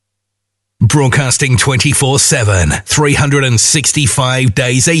Broadcasting 24/7, 365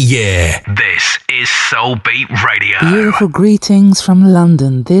 days a year. This is Soul Beat Radio. Beautiful greetings from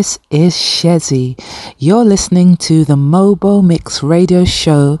London. This is Shezzy. You're listening to the Mobo Mix Radio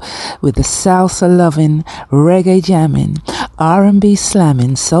Show with the salsa loving, reggae jamming, R&B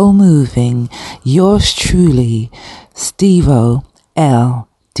slamming, soul moving. Yours truly, Steve-O L.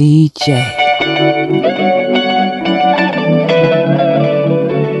 DJ.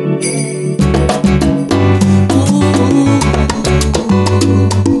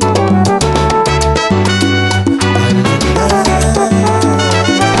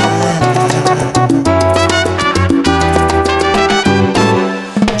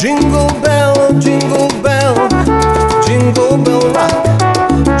 Jingle bell, jingle bell, jingle bell rock,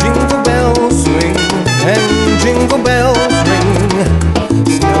 jingle bells swing and jingle bells ring,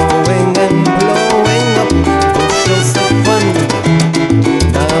 snowing and blowing up bushels of fun.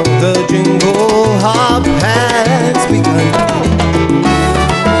 Now the jingle hop has begun.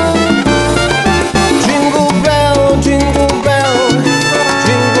 Jingle bell, jingle bell,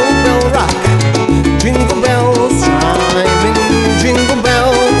 jingle bell rock, jingle bells chiming, jingle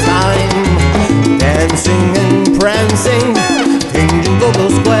bell time, dancing and prancing in Jingle Bell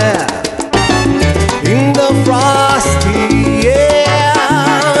Square, in the frosty air.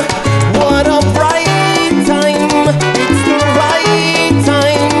 What a bright time, it's the right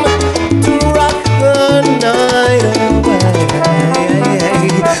time to rock the night away.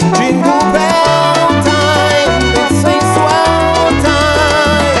 Jingle bell time, it's a swell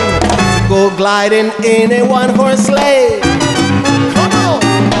time to go gliding in a one-horse sleigh. Come on!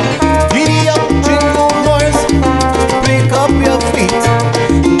 Giddy up, jingle horse, pick up your feet,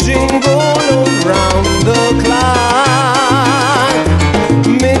 jingle around the clock.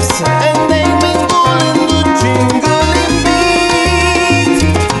 Mix and they mingle in the jingling beat.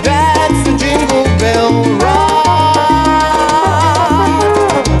 That's the Jingle Bell rock.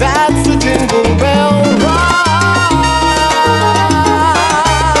 That's the Jingle Bell rock.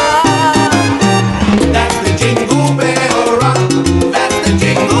 That's the Jingle Bell rock. That's the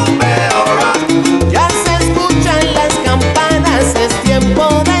Jingle Bell rock. Ya se escuchan las campanas, es tiempo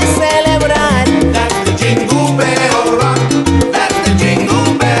de celebrar. That's the Jingle Bell rock. That's the Jingle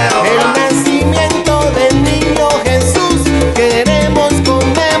Bell rock. El nacimiento del niño Jesús queremos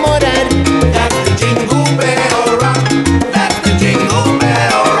conmemorar. That's the Jingle Bell rock. That's the Jingle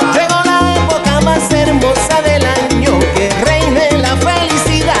Bell rock. Llegó la época más hermosa del año, que reine la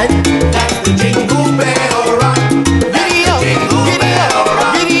felicidad. That's the Jingle Bell rock. Giddy up, giddy up,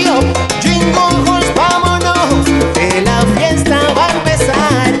 giddy up, jingle horse, vámonos, que la fiesta va a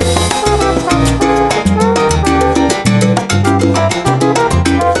empezar.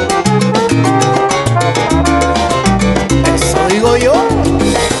 Eso digo yo.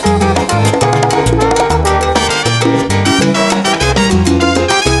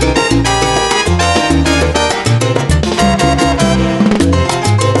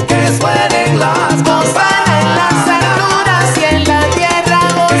 Que suenen las campanas en las alturas y en la tierra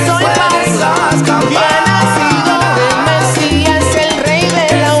gozo y paz. Y ha nacido el Mesías, el Rey de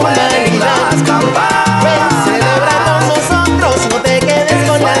la humanidad. Ven, celebra con nosotros, no te quedes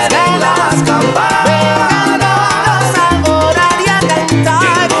con las ganas. Vengan todos a adorar y a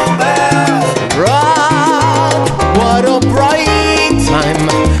cantar. Rock, what a bright time.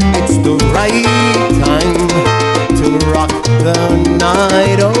 It's the right time to rock the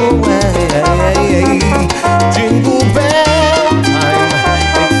night away. Jingle bell time,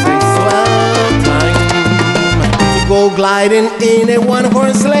 it's a swell time to go gliding in a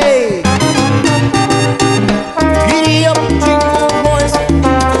one-horse sleigh. Giddy up, jingle horse,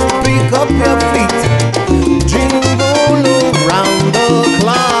 pick up your feet, jingle around the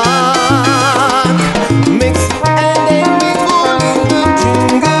clock. Mix and they mingle in the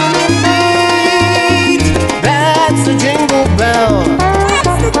jingling beat. That's the Jingle Bell.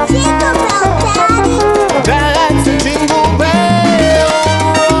 That's the Jingle Bell, Daddy. That's the Jingle Bell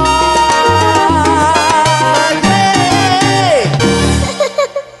rock. Hey!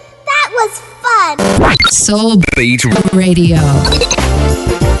 That was fun. Soul Beat Radio.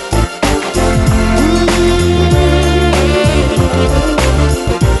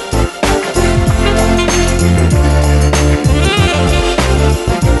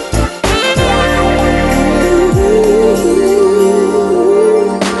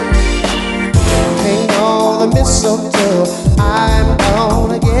 Hang on the mistletoe, I'm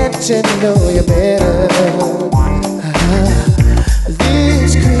gonna get to know you better.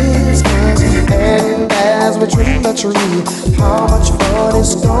 This Christmas, and as we trim the tree, how much fun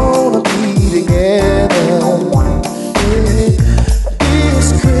it's gonna be together.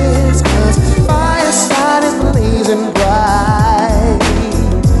 This Christmas,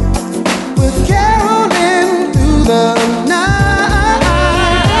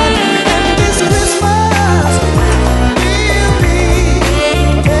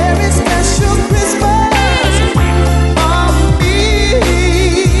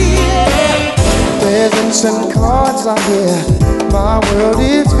 are here. My world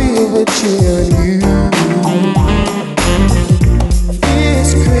is filled with cheer and you.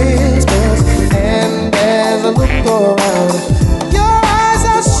 This Christmas, and as I look around, your eyes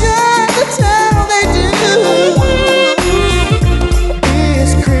are sure to tell they do.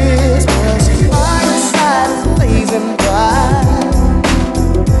 This Christmas, fireside is blazing bright.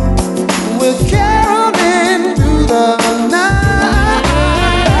 We're caroling through the night.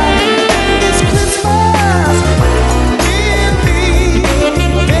 This Christmas will be a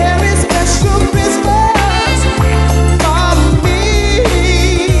very special Christmas for me.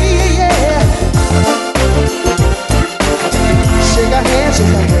 Yeah. Shake a hand, shake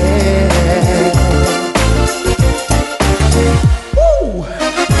a hand. Woo!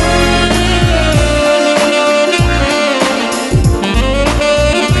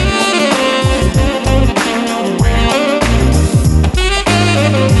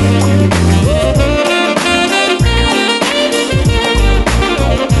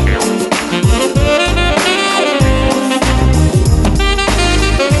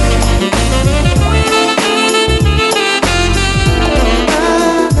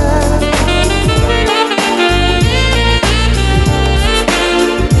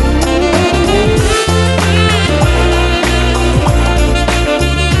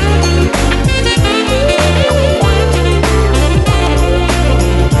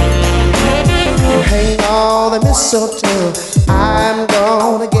 Mistletoe, I'm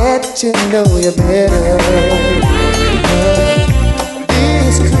gonna get to know you better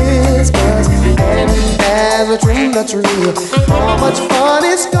this Christmas, and as we trim the tree, how much fun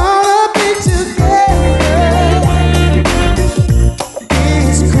it's gonna be together.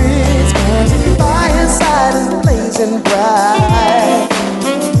 This Christmas, fireside is blazing bright.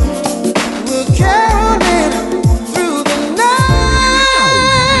 We're caroling through the night.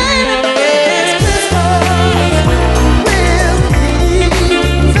 This Christmas will be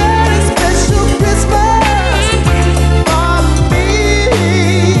very special Christmas for me.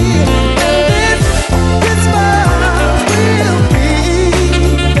 This Christmas will be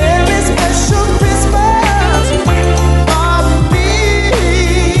very special Christmas for me.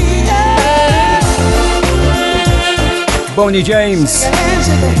 Yeah. Bonnie James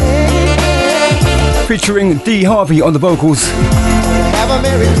featuring Dee Harvey on the vocals Have a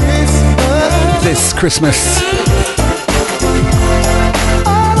Merry Christmas. this Christmas.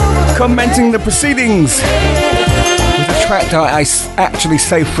 Commenting the proceedings with a track that I actually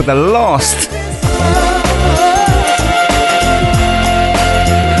saved for the last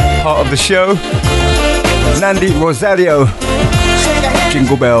part of the show. Nandi Rosario,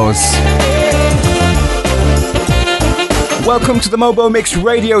 Jingle Bells. Welcome to the Mobo Mix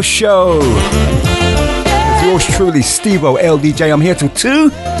Radio Show. It's yours truly, Steve-O, LDJ. I'm here till 2.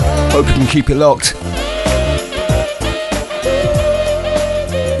 Hope you can keep it locked.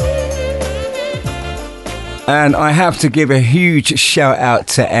 And I have to give a huge shout out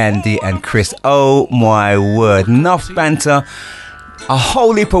to Andy and Chris. Oh my word, enough banter, a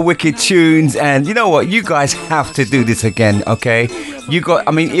whole heap of wicked tunes, and you know what, you guys have to do this again, okay? You got,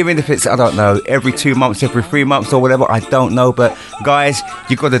 I mean, even if it's, I don't know, every 2 months, every 3 months or whatever, I don't know, but guys,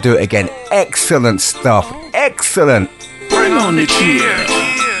 you got to do it again. Excellent stuff, excellent. Bring on the cheer,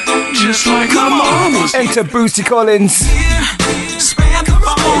 just like my mom was. Enter Bootsy Collins, Spread the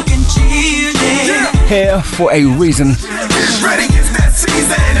funkin' cheer, yeah. here for a reason. It's ready, it's that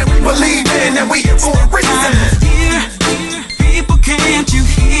season, and we believe in, and we here for a reason. People, can't you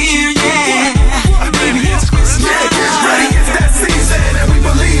hear, yeah? Baby, it's Christmas. It's ready, it's that season, and we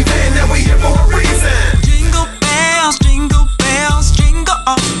believe in, and we here for a reason. Jingle bells, jingle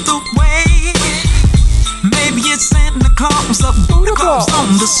all the way. Maybe it's Santa Claus or Buddha Claus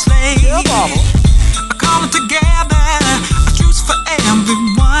on the sleigh. I call it together, a truce for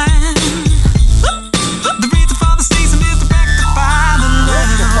everyone. The reason for the season is to rectify the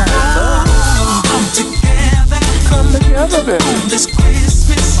love. Come together, baby. On this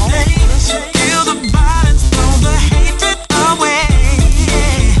Christmas day, kill the violence, throw the hatred away.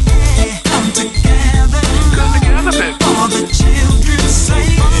 Come together, baby. For the children's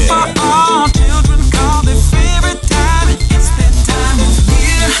sake, for all children, call their favorite time. It's that time of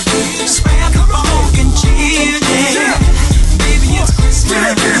year. Spread the funkin' cheer, yeah. Baby, it's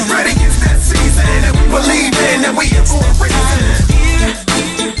Christmas. Get ready, it's that season, and we believe in, and we here for a reason.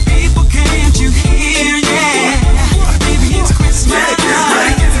 People, can't you hear, yeah? Baby, it's Christmas. Get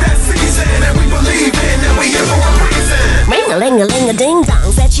ready, it's that season, and we believe in, and we here for a reason.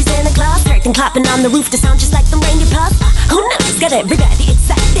 Ring-a-ling-a-ling-a-ding-dong, said she's Santa Claus. Curtain clapping on the roof to sound just like the reindeer puffs. Who knows? Got everybody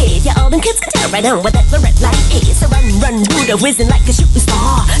excited. did. Yeah, all them kids can tell right on what that red light is. So run, run, Buddha, whizzing like a shooting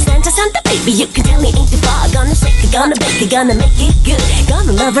star. Santa, Santa, baby, you can tell me ain't too far. Gonna shake it, gonna bake it, gonna make it good.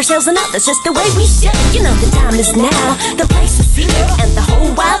 Gonna love ourselves and others just the way we should. You know the time is now, the place is here, and the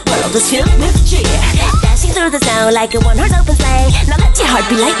whole wide world is filled with cheer. Dashing through the snow like a one-horse open sleigh. Now let your heart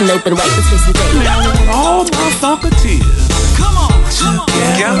be light and open wide with Christmas Day. All my funketeers, come on,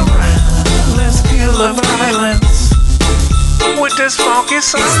 get around. Let's kill the violence with this funky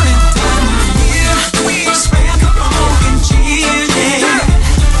song. It's that time of year, we spread the pumpkin cheer, yeah.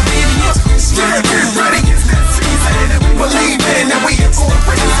 Baby, it's Christmas. Get ready, it's that season, and we believe in that we are for a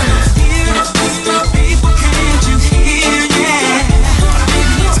reason. People, can't you hear, yeah.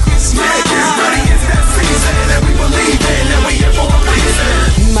 Baby, it's Christmas. Get ready, it's that season, and we believe in that we are for a reason.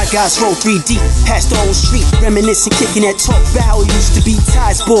 My guys roll 3 deep, past the old street, reminiscing, kicking that talk about how it used to be.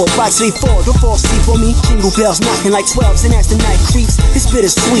 Ties bored, bikes they fall, don't fall asleep on me. Jingle bells knocking like 12s, and as the night creeps, it's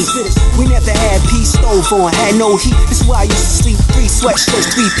bittersweet. We never had peace, stove on, had no heat. That's why I used to sleep. 3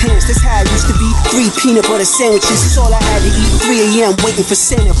 sweatshirts, 3 pants, that's how it used to be. 3 peanut butter sandwiches, that's all I had to eat. 3 a.m. waiting for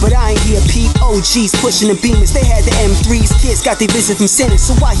Santa, but I ain't hear Pete. OGs pushing the beamers, they had the M3s. Kids got their visit from Santa,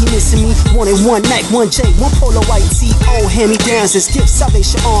 so why he missing me? Wanted 1 Nike, 1 J, 1 Polo white tee. Old hand-me-downs as gifts,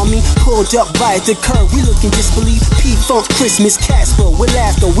 Salvation Army. Pulled up by the curb, we look in disbelief. P-Funk, Christmas, Casper, with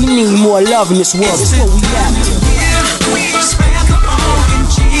laughter. We need more love in this world, that's what we after. We spread the pumpkin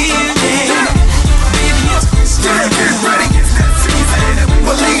cheer, yeah. Baby, it's Christmas. Get ready, it's that season, and we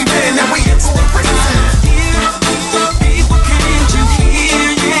believe in that we are for a reason. People, can't you hear,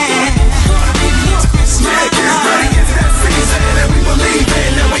 yeah. Baby, it's Christmas. Get ready, it's that season, and we believe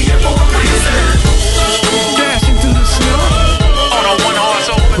in that we are for a reason. Dashing through the snow on a one-horse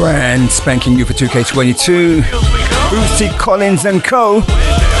open. Brand spanking you for 2K22. Bootsy Collins and Co.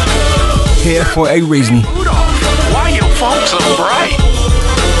 Here for a reason. Why your phone so bright?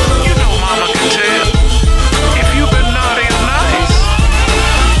 You know mama can tell if you've been naughty or nice.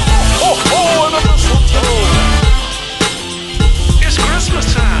 It's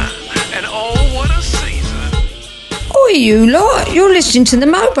Christmas time, and oh, what a season. Oi, you lot, you're listening to the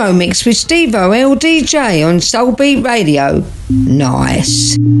Mobo Mix with Steve-O LDJ on Soul Beat Radio.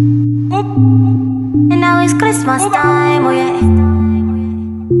 Nice. And now it's Christmas time, oh yeah.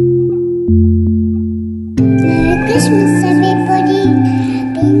 Merry Christmas, everybody.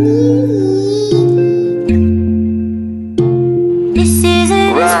 Happy New Year. This season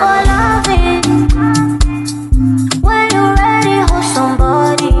is for loving. When you're ready, hold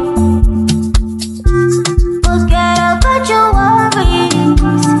somebody. Forget about your worries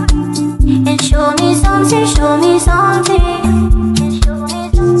and show me something, show me something.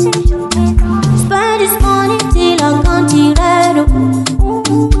 Spend this money till I can't eat red,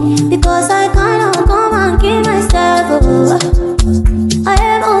 because I cannot come and give myself up. I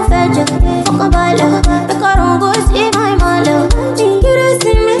am on fetch, fuck a bala, make I don't go see my mother. You don't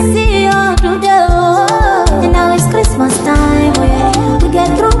see me, see you today. And now it's Christmas time, oh yeah. We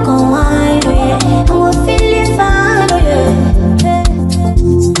get drunk on wine, oh yeah, and we're feeling fine, oh yeah.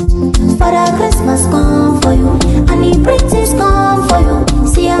 Father Christmas come for you, and the British come for you.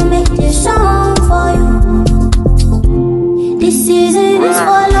 See I make this song for you. This season is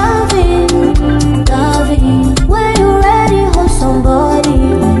for loving, loving. When you're ready, hold somebody,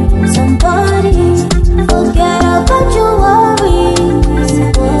 somebody. Forget about your worries,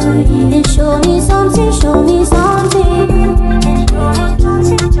 worries, and show me something, show me something.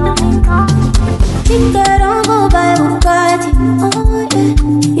 Think I don't go by Bugatti, oh yeah.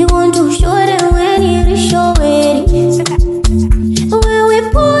 You want to show them when you reach your wedding. When we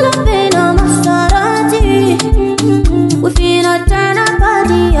pull up in a Maserati, we finna turn up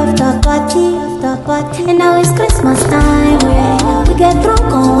party after party after party. And now it's Christmas time, oh yeah. We get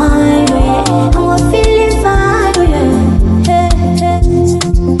drunk on wine, oh yeah, and we're feeling fine, oh yeah. Hey, hey.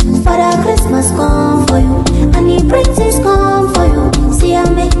 Father Christmas come for you, and the British come for you. See I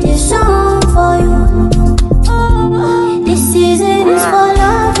make this song for you. This season is for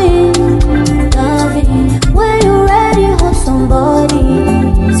loving, loving. When you're ready, hold somebody,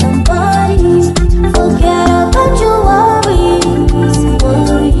 somebody. Forget about your worries,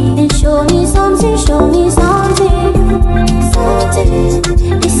 worries, and show me something, show me something.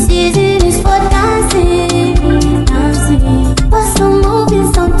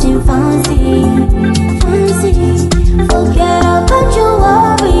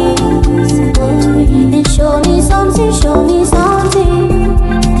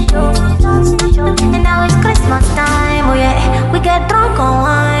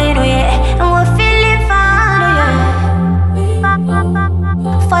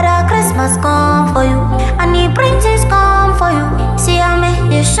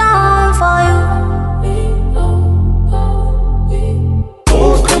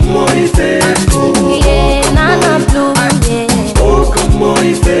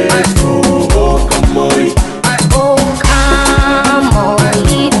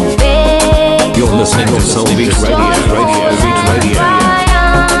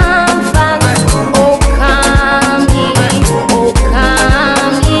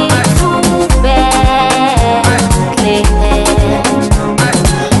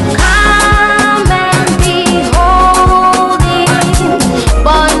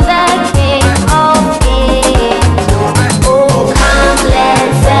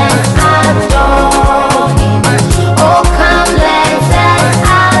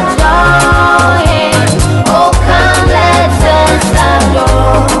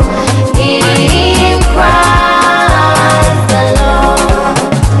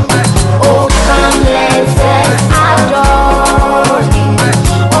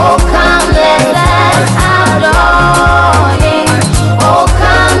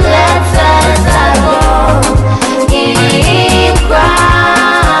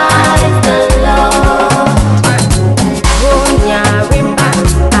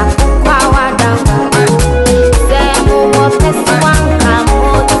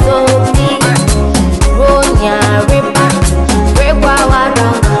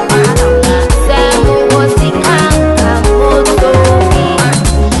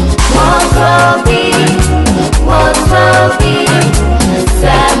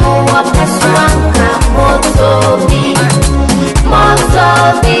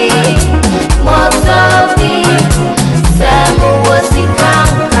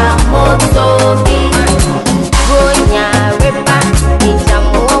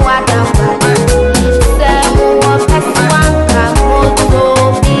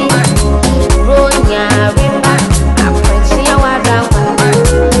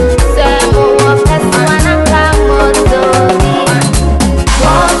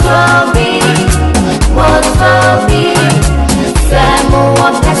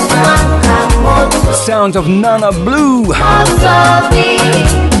 sounds of Nana Blue. Track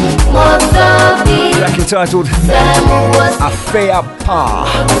entitled Affair Pa.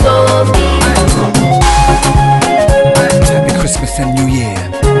 Happy Christmas and New Year.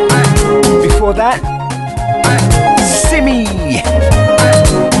 Before that, Simi.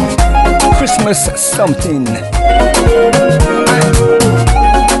 Christmas something.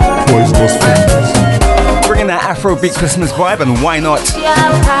 Bringing that Afrobeat Christmas vibe, and why not?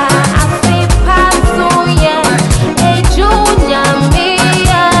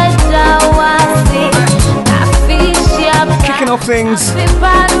 Kicking off things,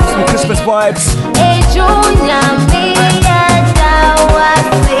 some Christmas vibes.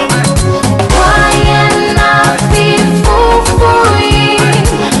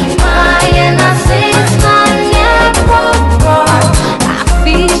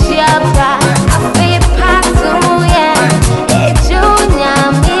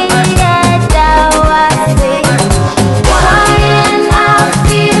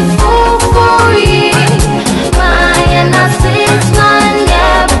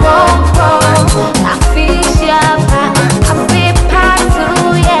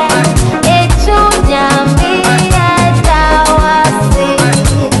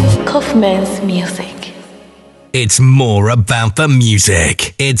 Music. It's more about the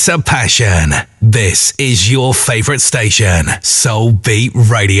music. It's a passion. This is your favorite station, Soul Beat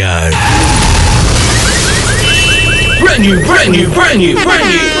Radio. Brand new, brand new, brand new, brand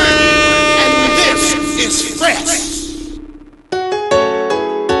new. And this is fresh.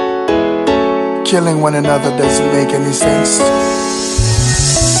 Killing one another doesn't make any sense.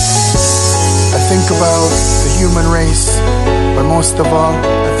 I think about the human race, but most of all,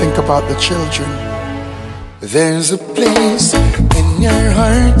 I think about the children. There's a place in your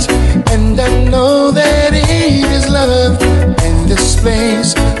heart, and I know that it is love. And this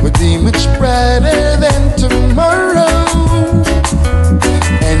place would be much brighter than tomorrow.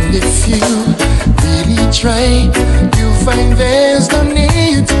 And if you really try, you'll find there's no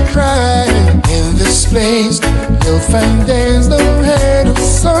need to cry. In this place, you'll find there's no hurt or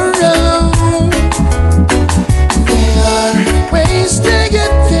sorrow. There are ways to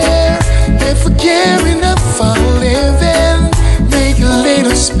get there if we care enough for living. Make a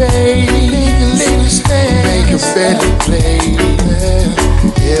little space, make a little space, make a better place.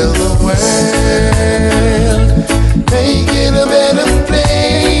 Heal the world, make it a better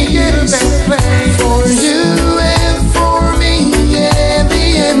place, get a better place for you and for me and the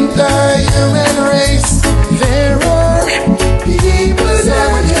entire human race. There are people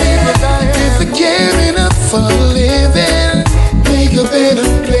that if we care enough for living, make a better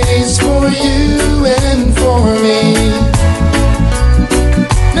place for you and for me.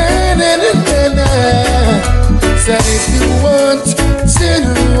 Na na na na na. So if you want to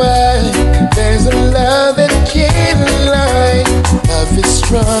know why, there's a love that can't lie. Love is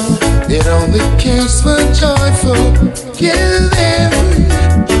strong, it only cares for joyful giving.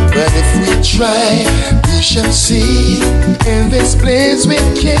 But if we try, we shall see. In this place we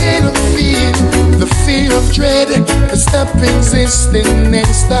cannot feel the fear of dread. Stop existing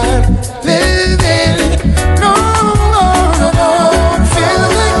and start living. No, no, no, no. Feel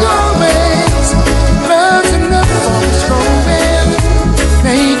like always. Love's enough for us growing.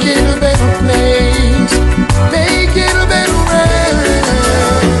 Make it a better place. Make it a better world.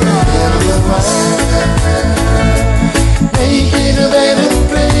 Make it a better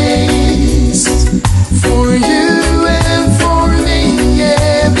place for you and for me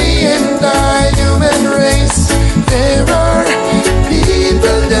and the entire human race. There are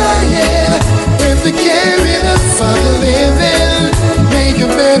people dying if they care enough for the living. Make a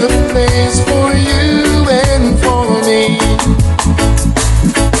better place for you and for me.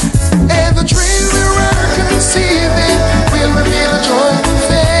 And the dream we are conceiving will reveal a joyful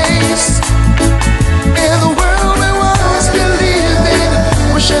face. And the world we once believed in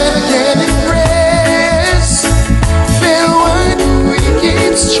will shine again in grace. Farewell, we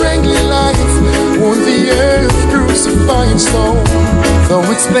keep strangling life on the earth, crucifying stone. Though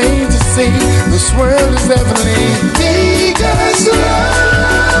it's plain to see, this world is heavenly. Because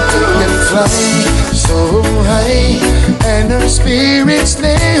love can fly so high, and our spirits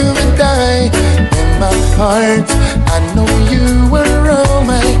never die. In my heart, I know you were all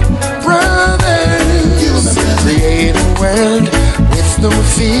my brothers. Create a world with no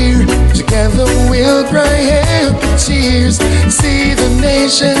fear. Together we'll cry happy tears. See the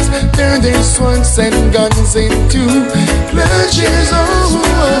nations turn their swords and guns into plowshares. Oh,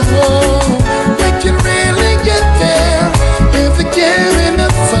 oh, oh. We can really get there if we care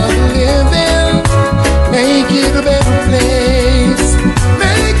enough for living. Make it a better place.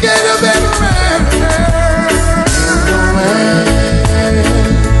 Make it a better world.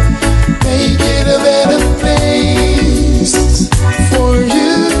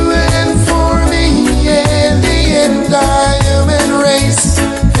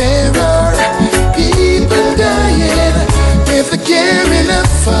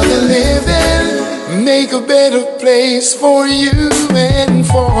 make a better place for you and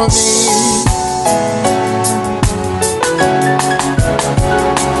for me.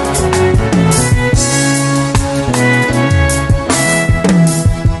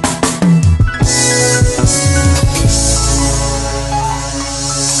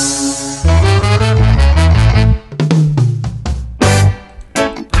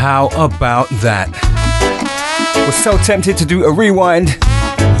 How about that? Was so tempted to do a rewind,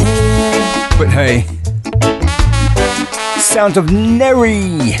 but hey, sounds of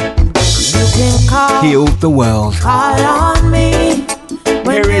Neri healed the world.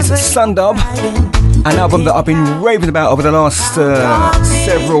 Here is Sundub, an album that I've been raving about over the last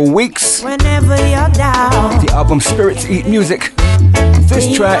several weeks. The album Spirits Eat Music.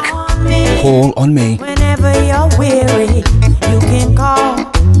 This track, Call on Me. Whenever you're weary, you can call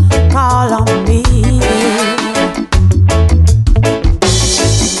on me.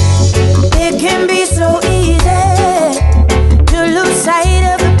 It can be so easy to lose sight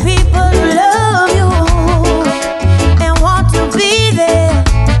of the people who love you and want to be there,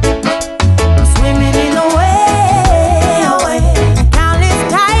 swimming in the way, countless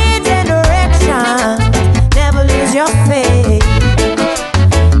tides and directions. Never lose your faith,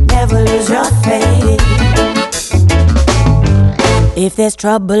 never lose your faith. If there's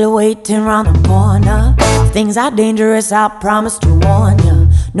trouble waiting round the corner, if things are dangerous, I promise to warn you.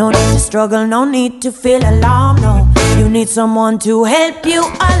 No need to struggle, no need to feel alarmed, no. You need someone to help you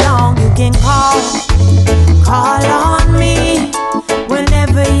along. You can call on me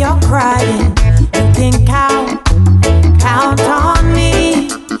whenever you're crying. You can count on me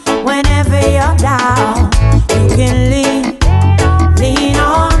whenever you're down. You can lean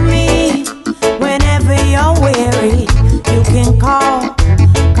on me whenever you're weary. You can call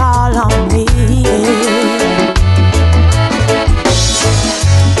on me.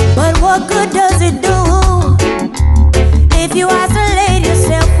 But what good does it do if you isolate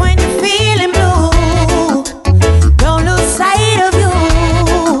yourself when you're feeling blue? Don't lose sight of you.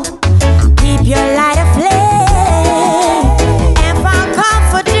 Keep your light aflame and find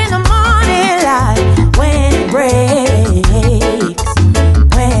comfort in the morning light when it breaks.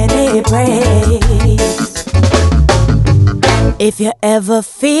 If you're ever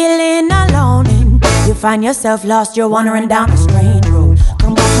feeling alone and you find yourself lost, you're wandering down a strange road,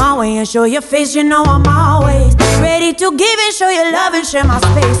 come walk my way and show your face. You know I'm always ready to give and show your love and share my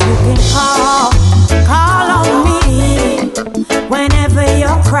space. You can call on me whenever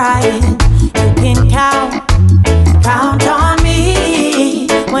you're crying. You can count on me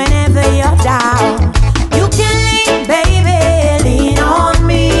whenever you're down. You can lean, baby, lean on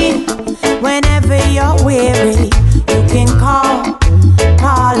me whenever you're weary. You can call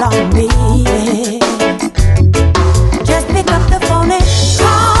on me. Just pick up the phone and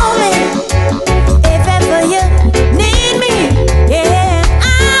call me if ever you need me. Yeah,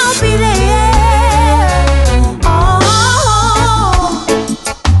 I'll be there. Oh,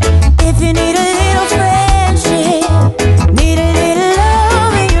 if you need a little friendship, need a little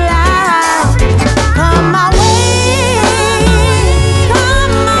love in your life, come my way,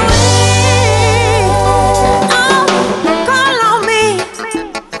 come my way. Oh, call on me.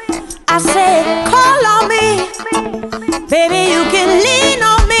 I said, call on me, baby. You can lean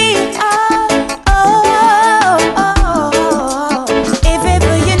on me. Oh. If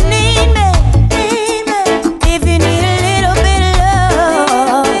ever you need me, if you need a little bit of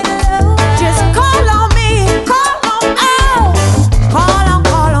love, just call on me, call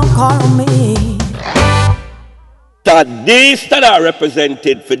on me. That this that are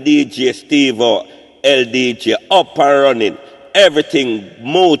represented for DJ Steve-O, LDJ, up and running. Everything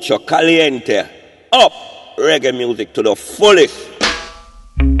mucho caliente, up reggae music to the fullest.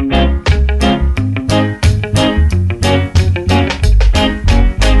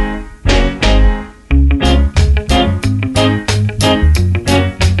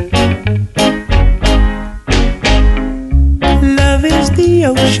 Love is the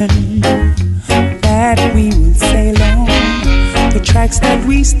ocean that we will sail on, the tracks that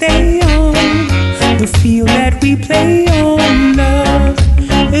we stay on, the field that we play on. Love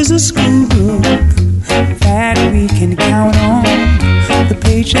is a school book that we can count on, the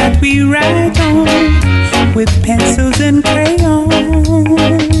page that we write on with pencils and crayons.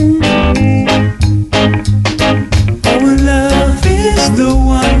 Oh, love is the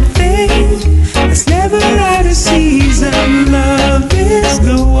one thing that's never out of season. Love is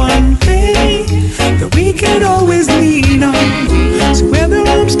the one thing that we can always lean on. So whether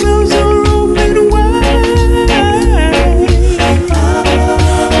arms closed or open wide,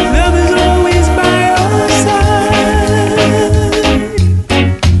 love is always by our side.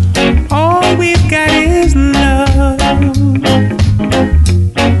 All we've got is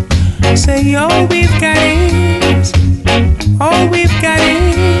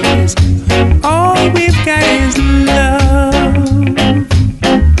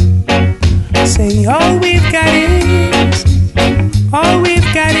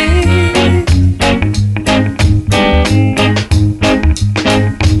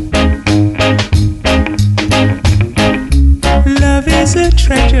is a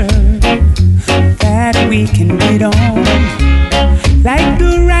treasure that we can beat on. Like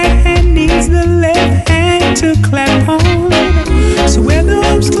the right hand needs the left hand to clap on. So when the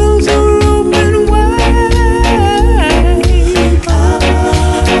arms close or open wide,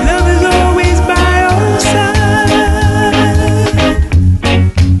 love is always by our side.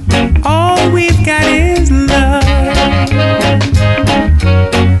 All we've got is love.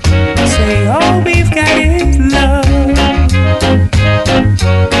 Say all we've got is love.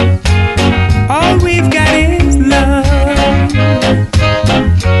 All we've got is love.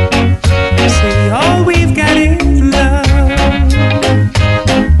 Say all we've got is love.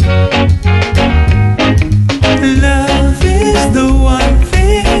 Love is the one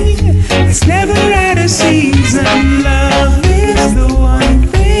thing that's never out of season. Love is the one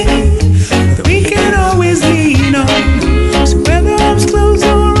thing that we can always lean on. So whether arms closed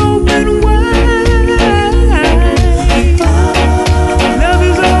or open wide, love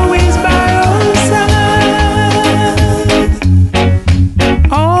is always by our side.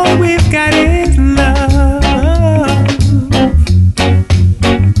 All we've got is love.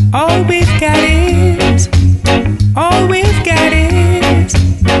 All we've got is, all we've got is,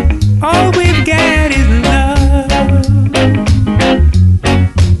 all we've got is love.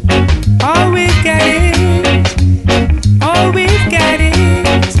 All we've got is, all we've got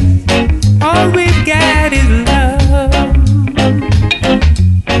is, all we've got is love.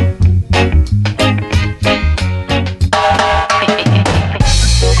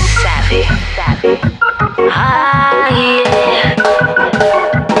 Savvy. Ah, yeah.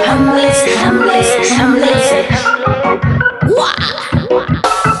 I'm blessed. Wah.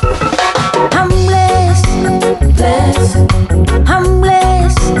 I'm blessed. I'm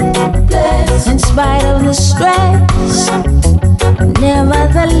blessed. In spite of the stress,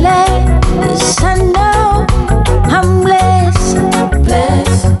 nevertheless, I know I'm blessed.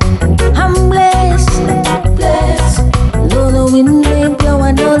 I'm blessed. Though the wind may blow,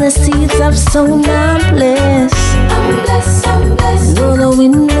 I know the seeds I've sown. I'm blessed. Though the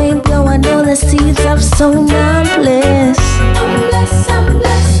wind may blow, I know the seeds I've sown. I'm blessed.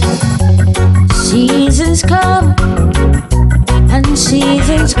 Seasons come and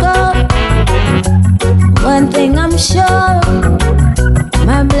seasons go. One thing I'm sure,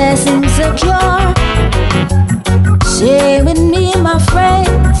 my blessings secure. Say with me, my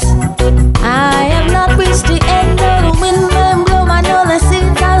friends, I have not reached the end of the wind may blow. I know the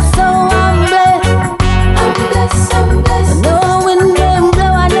seeds are sown. I'm blessed. Though the wind may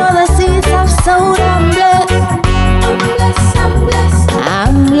blow, I know the seeds I've sown. I'm blessed.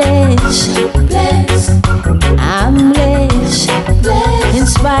 I'm blessed. I'm blessed. In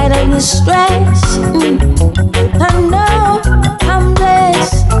spite of the stress, I know I'm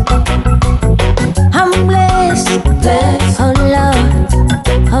blessed. I'm blessed. Oh Lord,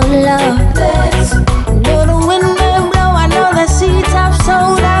 oh Lord. Though the wind may blow, I know the seeds I've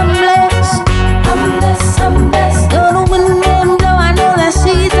sown. I'm blessed. Though the wind may blow, I know the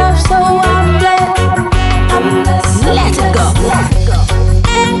seeds I've sown. I'm blessed. Let it go.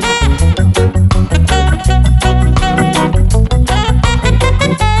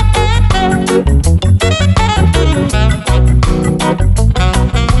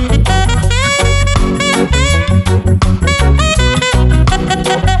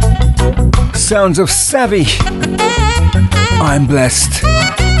 Sounds of Savvy. I'm blessed.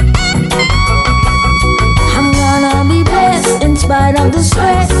 I'm gonna be blessed in spite of the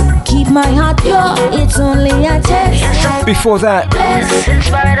stress. Keep my heart pure, it's only a test. Before that,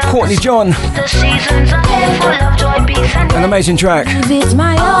 Courtney John, an amazing track Give it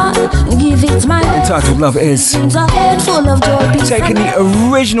my heart, give it my heart. entitled Love Is. Full of joy, peace, Taking the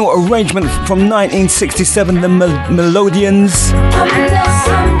original arrangement from 1967, the Melodians.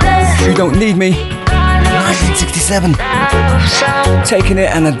 I'm blessed. You Don't Need Me, 1967. Taking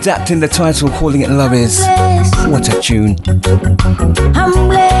it and adapting the title, calling it Love Is. What a tune. I'm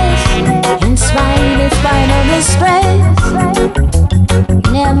blessed in spite of the stress.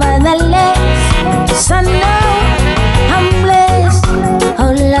 Nevertheless, I know I'm blessed.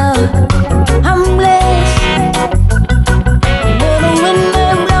 Oh Lord, I'm blessed. Though the wind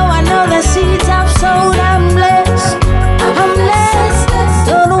may blow, I know the seeds I've sown. I'm blessed. I'm blessed.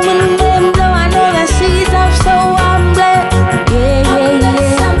 Though the wind may blow, I know the seeds I've sown. I'm blessed. Yeah. Though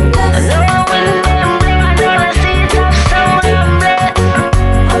the wind may blow, I know the seeds I've sown. I'm blessed.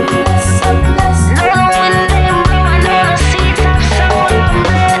 I'm blessed. Though the wind may blow, I know the seeds I've sown.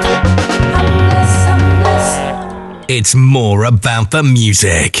 I'm blessed. It's more about the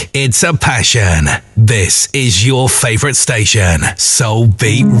music. It's a passion. This is your favorite station, Soul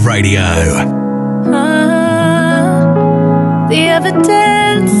Beat Radio. the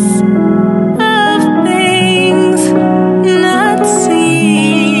evidence of things not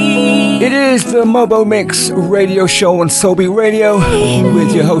seen. It is the Mobo Mix radio show on Soul Beat Radio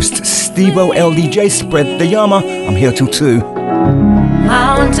with your host Steve-O LDJ. Spread the Yama. I'm here till 2.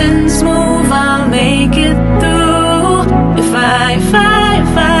 Mountains move, I'll make it through. If I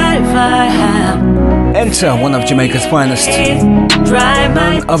have. Enter one of Jamaica's finest,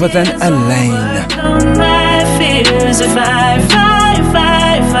 none other than Elaine. My fears if I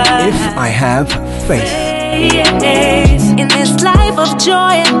have faith. In this life of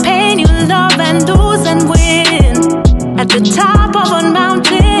joy and pain, you love and lose and win. At the top of a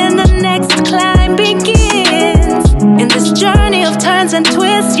mountain, the next climb begins. In this journey of turns and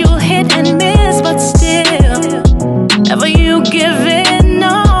twists, you'll hit and miss, but still, never you give in,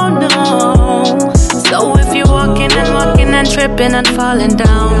 no. So if you're walking and tripping and falling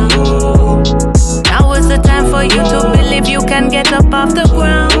down, now is the time for you to believe you can get up off the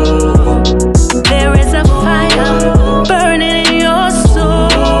ground. There is a fire burning in your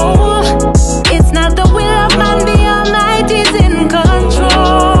soul. It's not the will of man, the Almighty's in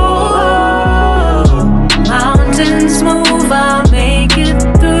control. Mountains move, I'll make it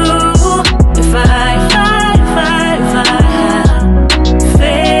through. If I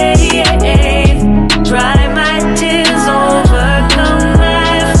faith, dry my tears, overcome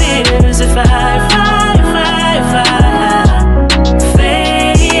my fears. If I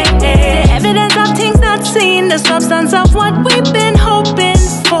faith, the evidence of things not seen, the substance of what we've been hoping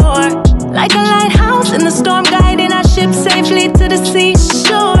for. Like a lighthouse in the storm, guiding our ship safely to the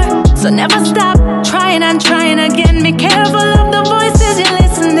seashore. So never stop trying and trying again. Be careful of the voices you're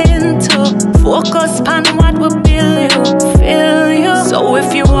listening to. Focus on what will fill you. So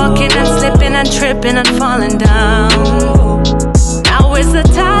if you're walking and slipping and tripping and falling down, now is the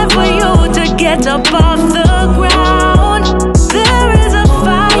time for you to get up off the ground. There is a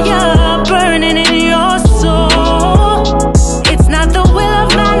fire burning in your soul. It's not the will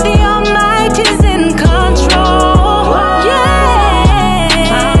of man, the Almighty's in control. Yeah.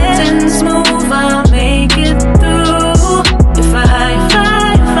 Mountains move, I'll make it through. If I faith,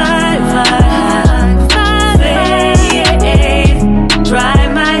 dry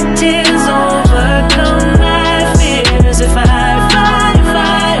my tears, overcome my fears. If I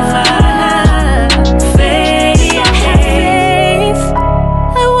faith,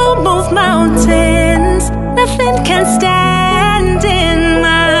 I will move mountains. Nothing can stand in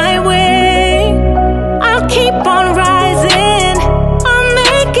my way. I'll keep on rising. I'll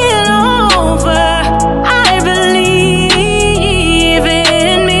make it over. I believe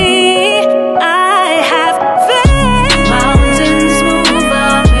in me. I have faith. Mountains move,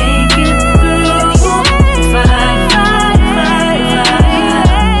 I'll make it through. If I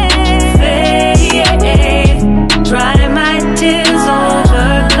faith, dry my tears,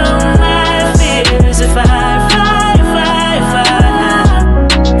 overcome my fears. If I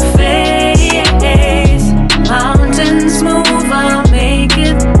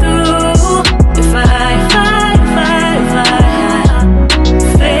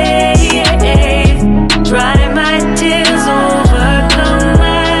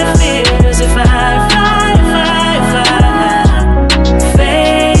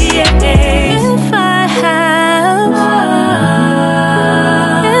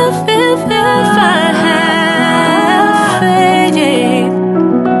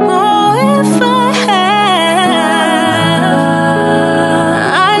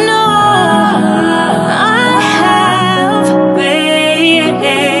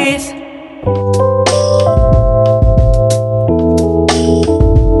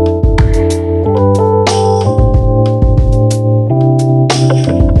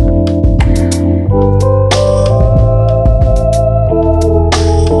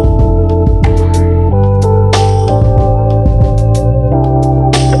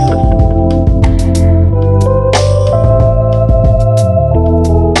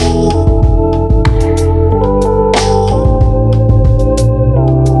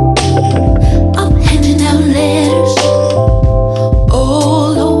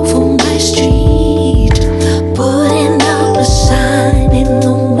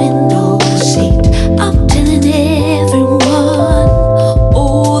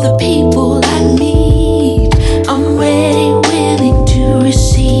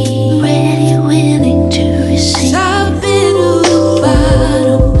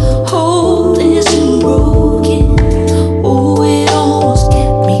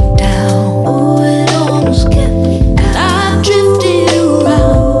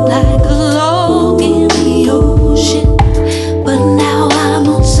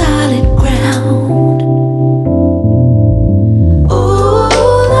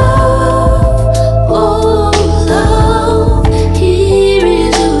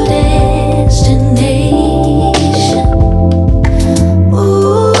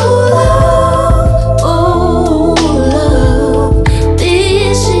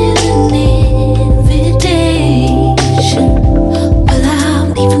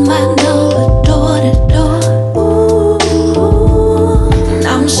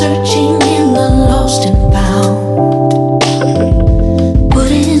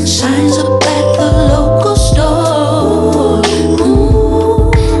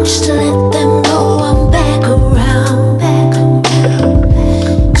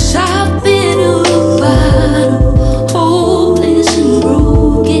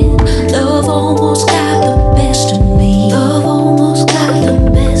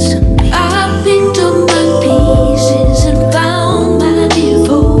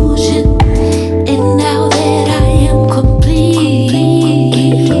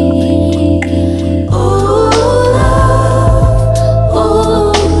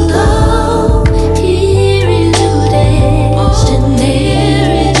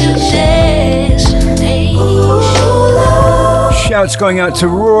going out to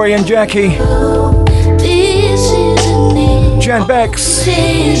Roy and Jackie, Jan Bex,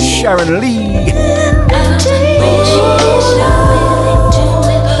 Sharon Lee.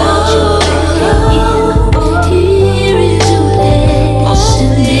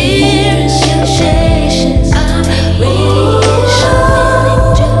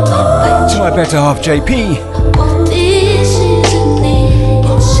 To my better half, JP.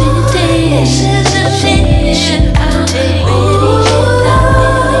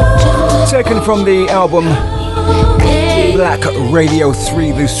 Taken from the album Black Radio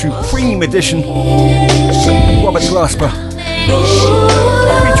 3, the Supreme Edition, Robert Glasper,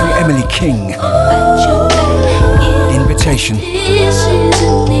 featuring Emily King. Invitation.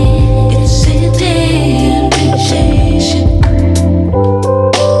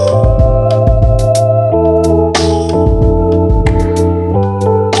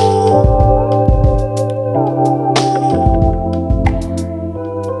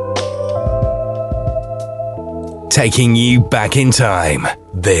 Taking you back in time.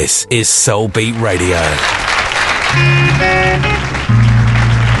 This is Soul Beat Radio.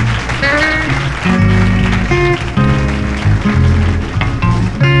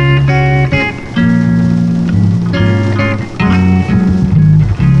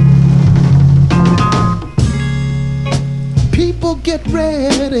 People get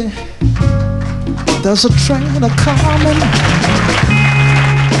ready. There's a train a-coming.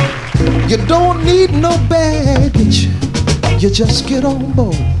 You don't need no baggage, you just get on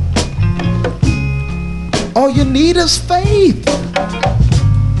board. All you need is faith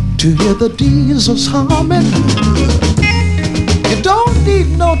to hear the diesels humming. You don't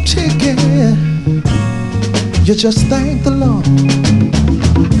need no ticket, you just thank the Lord.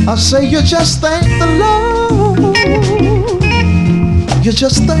 I say you just thank the Lord. You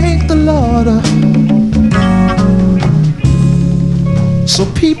just thank the Lord. So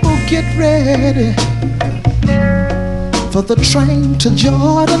people get ready for the train to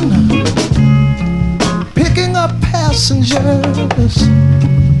Jordan, picking up passengers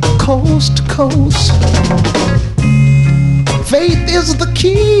coast to coast. Faith is the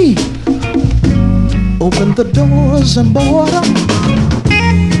key. Open the doors and board them.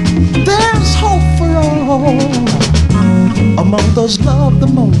 There's hope for all among those loved the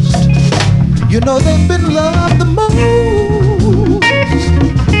most. You know they've been loved the most.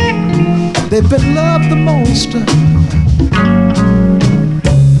 They've been loved the most.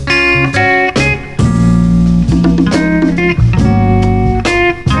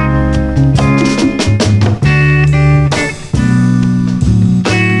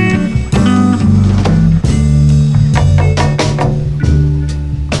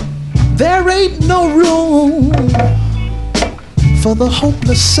 There ain't no room for the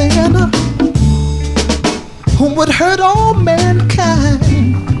hopeless sinner who would hurt all mankind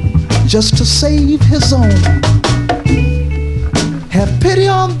just to save his own. Have pity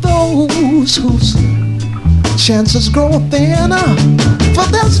on those whose chances grow thinner, for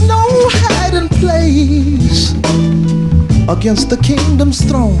there's no hiding place against the kingdom's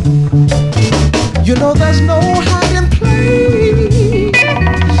throne. You know there's no hiding place.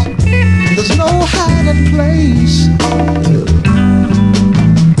 There's no hiding place.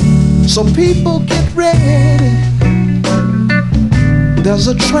 So people get ready. There's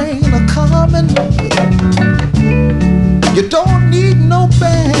a train a-coming. You don't need no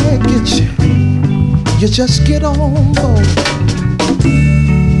baggage. You just get on board.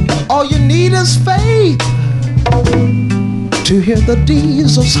 All you need is faith to hear the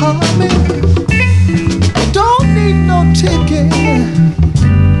diesels humming. You don't need no ticket.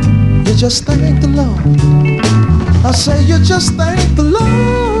 You just thank the Lord. I say you just thank the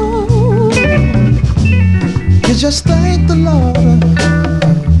Lord. You just thank the Lord.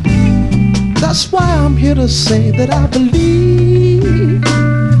 That's why I'm here to say that I believe.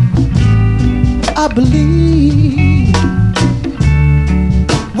 I believe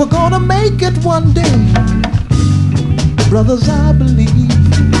we're gonna make it one day. Brothers, I believe.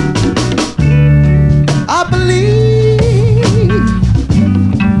 I believe.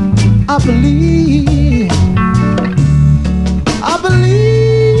 I believe. I believe.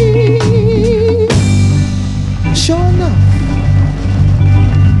 Sure enough,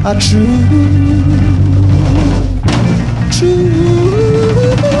 I truly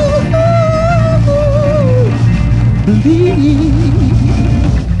believe.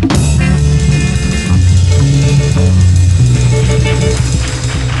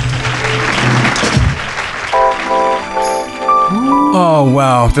 Oh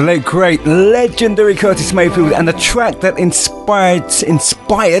Wow, the late great legendary Curtis Mayfield, and the track that inspired,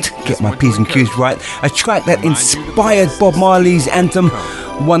 get my P's and Q's right, a track that inspired Bob Marley's anthem,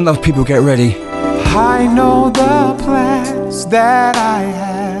 One Love, People Get Ready. I know the plans that I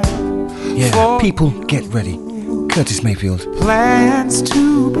have. Yeah, people get ready. Curtis Mayfield. Plans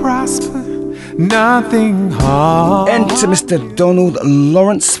to prosper, nothing hard. Enter Mr. Donald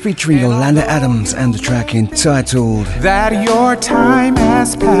Lawrence featuring Yolanda Adams and the track entitled That Your Time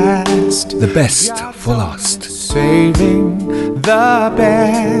Has Passed. The Best for Last. Saving the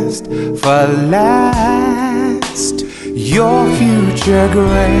best for last. Your future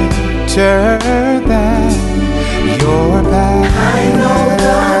greater than your past. I know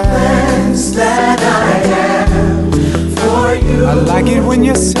the plans that I have for you. I like it when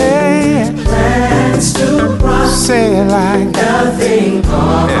you say it. Plans to prosper. Say it like nothing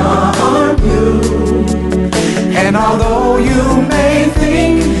harm you. And although you may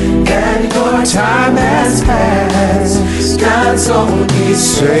think that your time has passed, God's only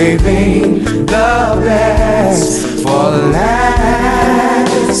saving the best for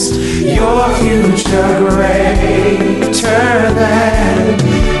last. Your future greater than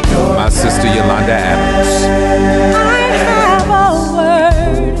your my sister Yolanda Adams. I have a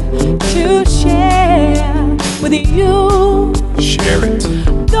word to share with you. Share it.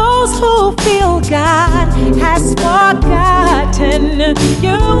 Those who feel God has forgotten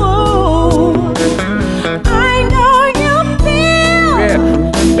you. I know you feel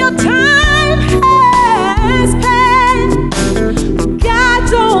your time has passed.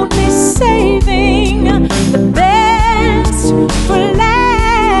 God's only saving the best for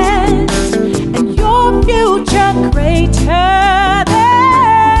last, and your future greater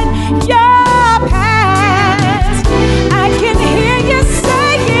than your past. I can hear you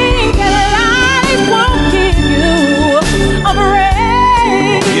saying that life won't give you a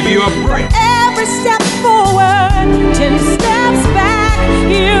break. Give you a break. Every step forward, 10 steps back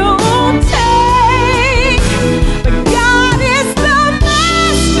you take. But God is the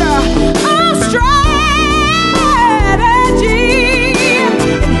master of strategy, and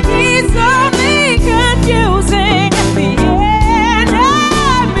He's only confusing the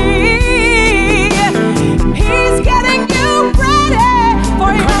enemy. He's getting you ready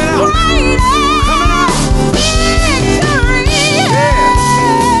for your greatest victory.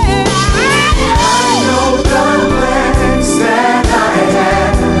 I know the plans that I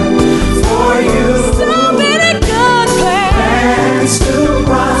have for you. So many good Plans to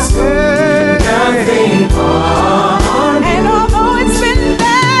prosper, nothing harm. And although it's been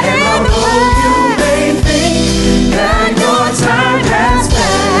bad in the you may think that your time has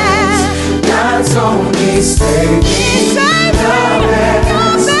passed, God's only saving the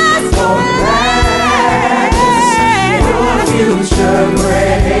best for last. Your future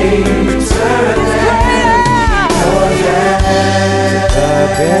greater than your past. the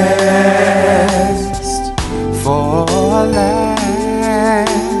best for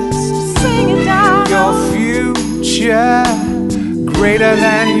last. Sing it down. Your future greater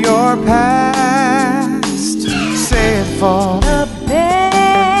than your past. Say it for The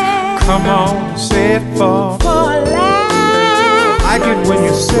best come on, say it for for last. I like it when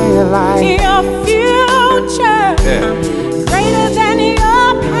you say it like Your future greater than your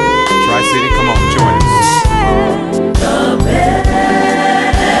past. Tri-City, come on, join us. The best.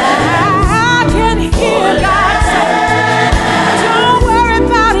 I can hear God say, don't worry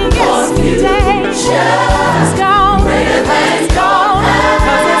about yesterday. It's gone. It's gone.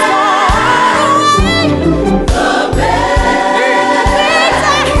 'Cause it's gone. The things I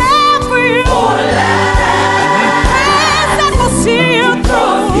have for you. Plans that will see you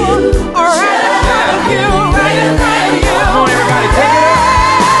through. All right in front of you. Right in front of you. Come on, everybody, take it up.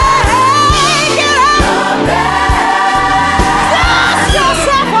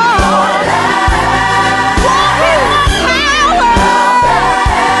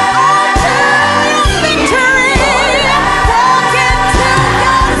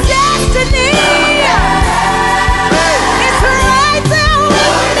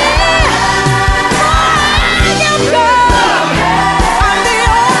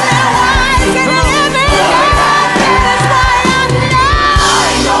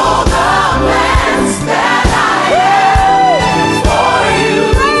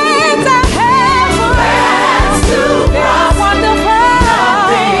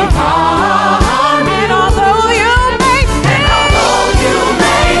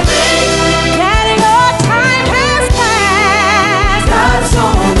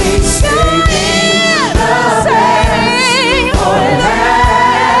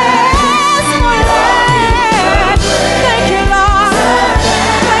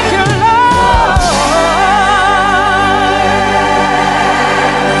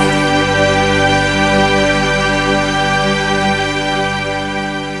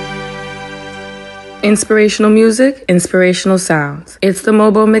 Inspirational music, inspirational sounds. It's the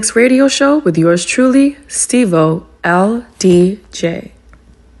Mobo Mix Radio Show with yours truly, Steve-O, LDJ.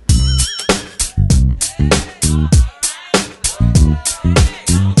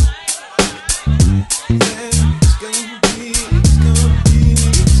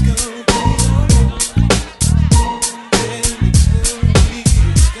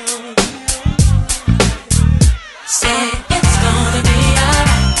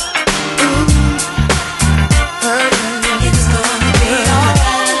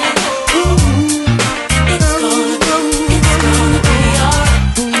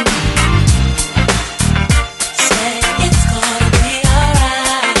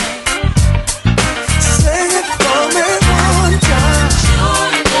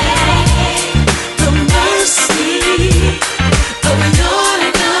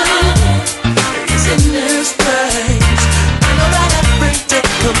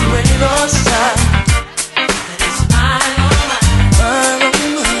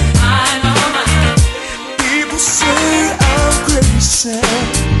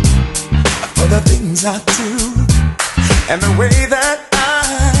 I do, and the way that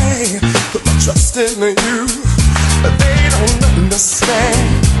I put my trust in you, but they don't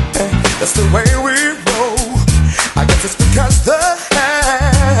understand. That's the way we roll. I guess it's because the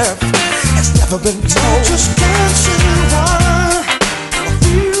half has never been told. I just can't see why I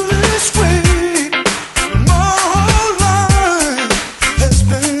feel this way. My whole life has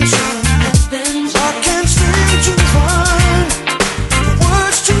been changed. I can't seem to find the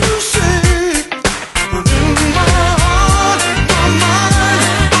words to say.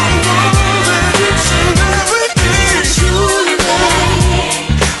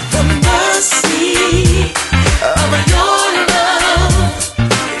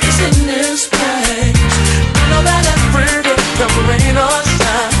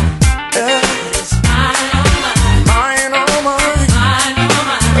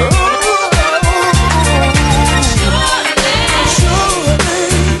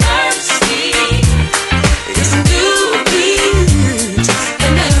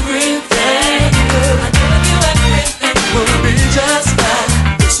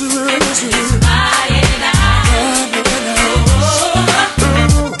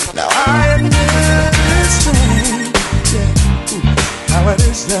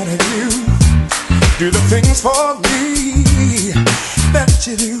 Do the things for me that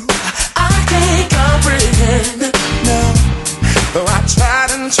you do. I can't comprehend it, no. Though I tried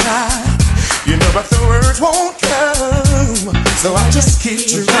and tried, you know, but the words won't come. So I just keep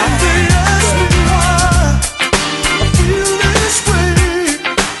trying. They ask me why I feel this way.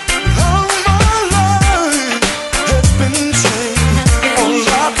 How my life has been changed. All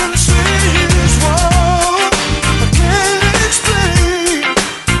I can say is why I can't explain.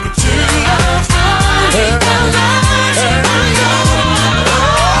 Till I find I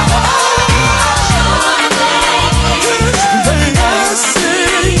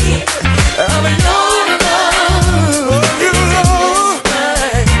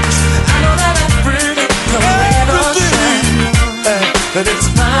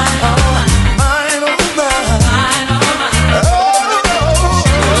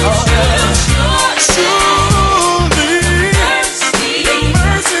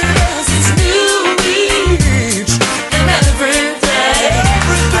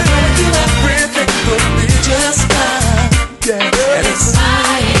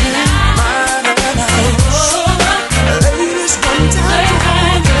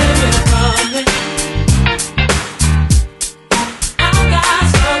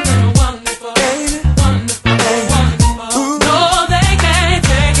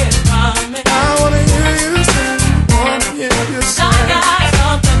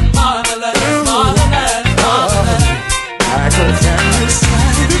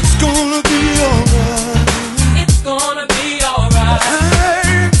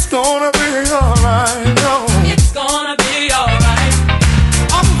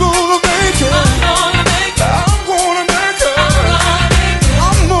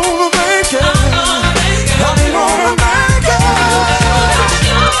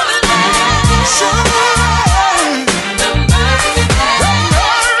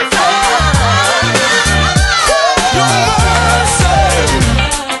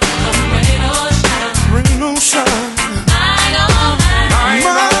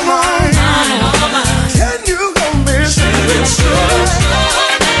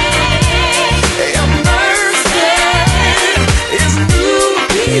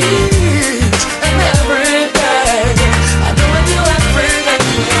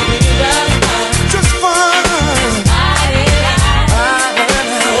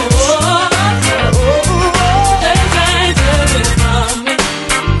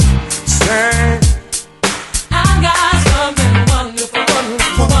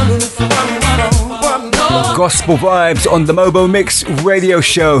gospel vibes on the Mobo Mix radio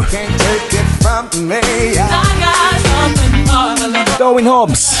show. Can't take it from me. Darwin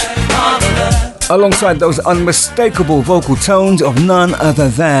Hobbs, alongside those unmistakable vocal tones of none other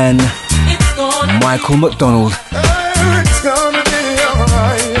than Michael McDonald. It's gonna be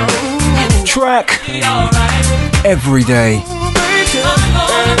alright. Track Every Day.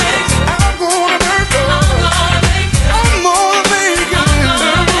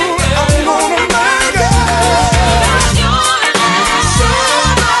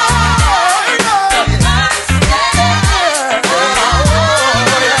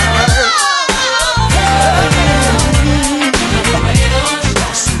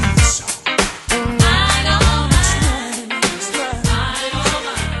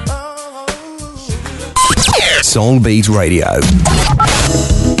 Soul Beat Radio.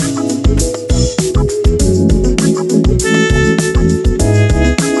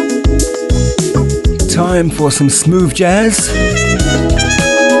 Time for some smooth jazz.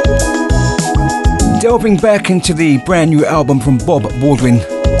 Delving back into the brand new album from Bob Baldwin,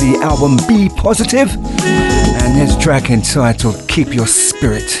 the album Be Positive, and his track entitled Keep Your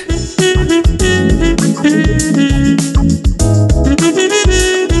Spirit.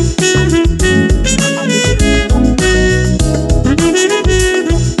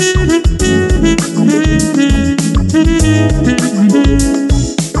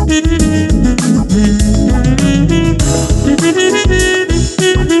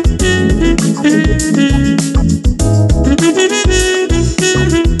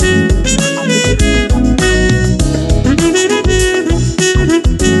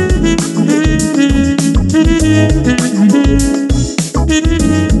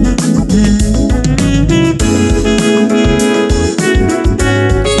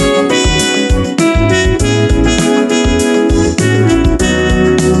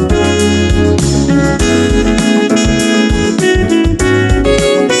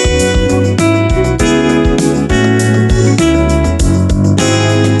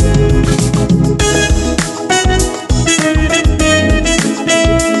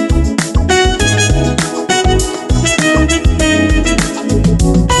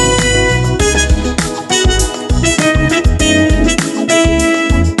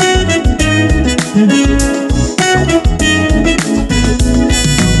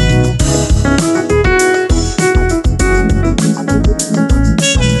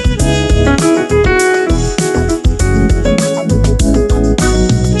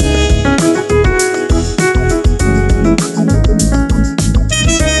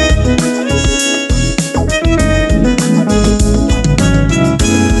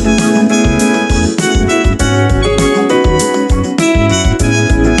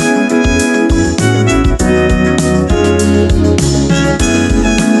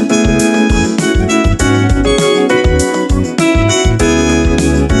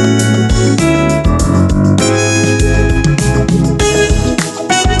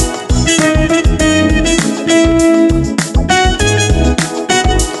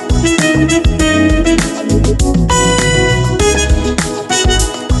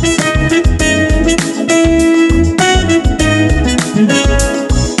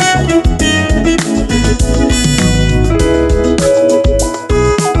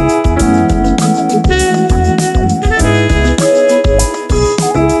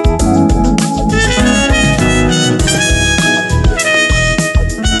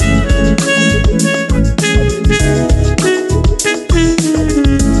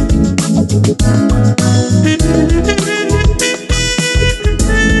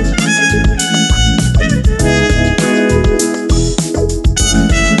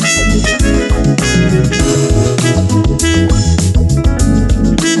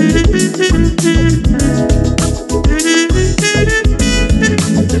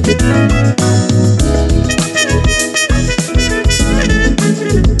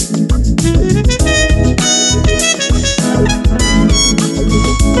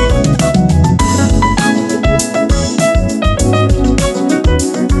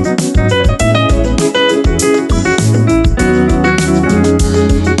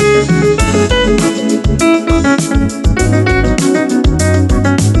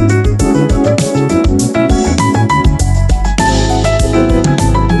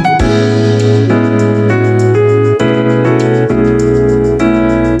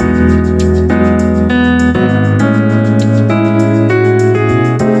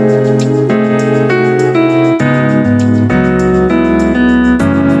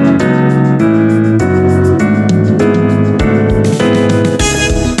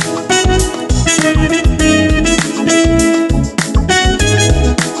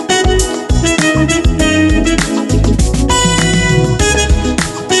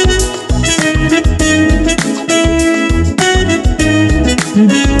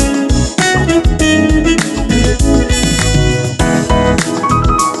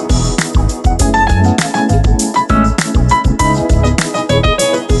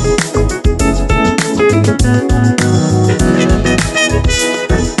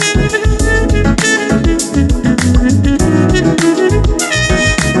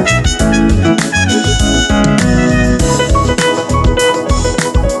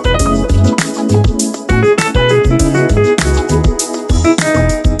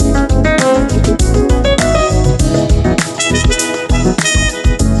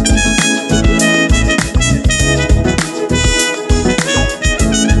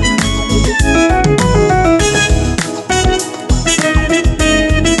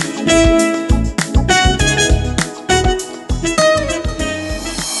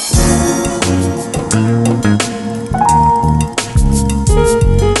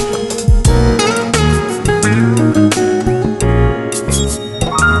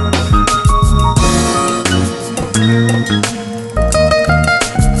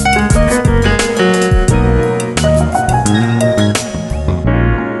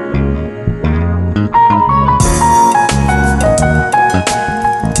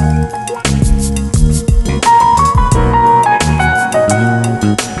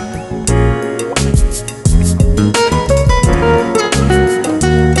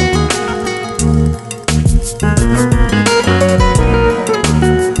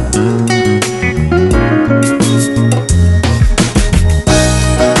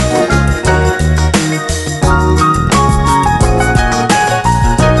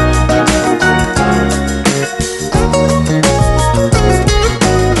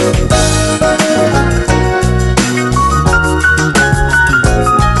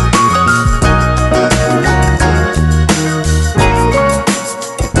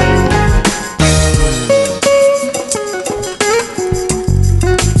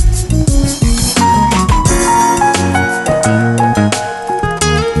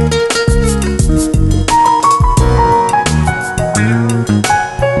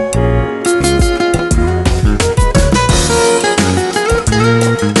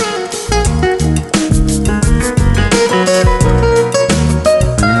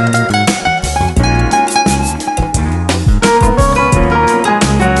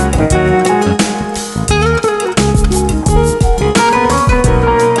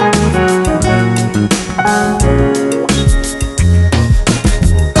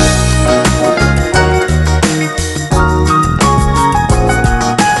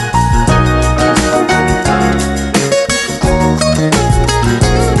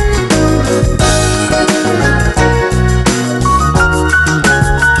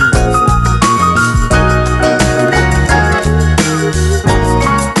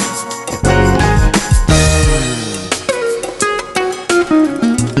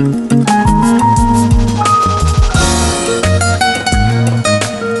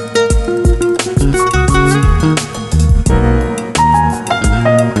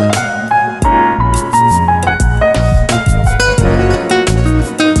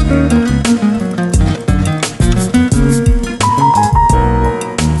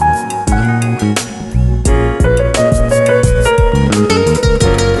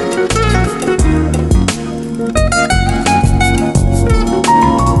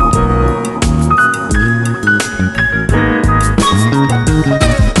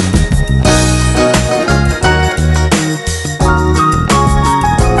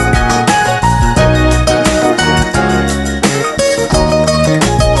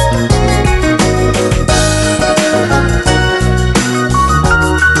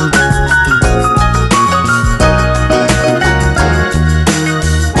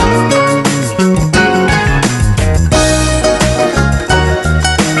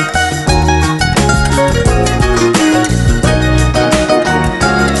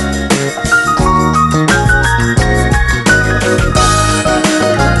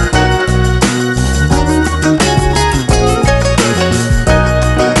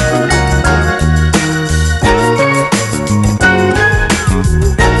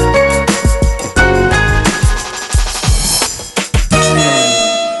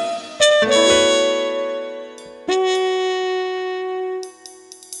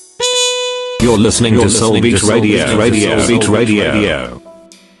 You're listening to Soul Beat Radio. Soul Beat Radio.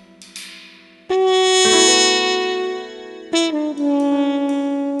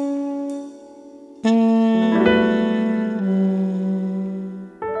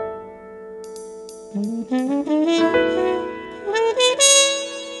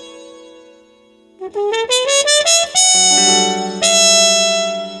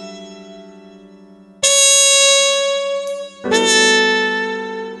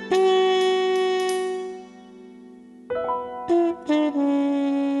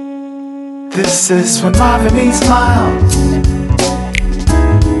 This is when Marvin meets Miles.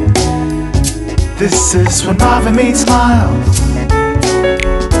 This is when Marvin meets Miles.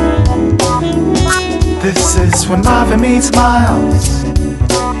 This is when Marvin meets Miles.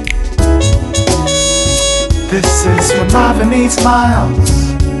 This is when Marvin meets Miles.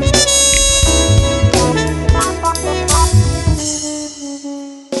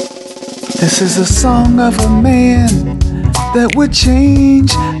 This is a song of a man that would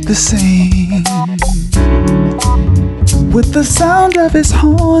change the scene with the sound of his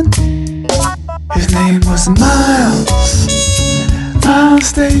horn. His name was Miles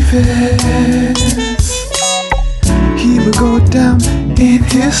Davis. He would go down in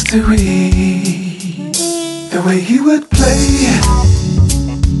history, the way he would play,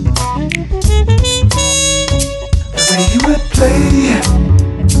 the way he would play,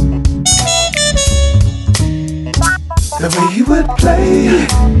 the way he would play,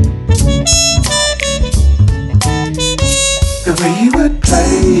 the way he would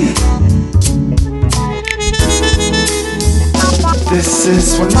play. This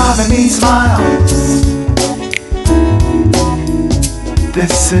is when Marvin meets Miles.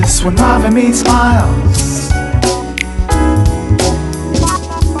 This is when Marvin meets Miles.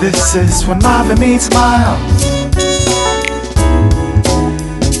 This is when Marvin meets Miles.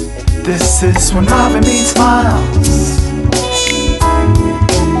 This is when Marvin meets Miles.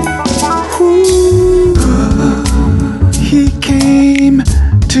 He came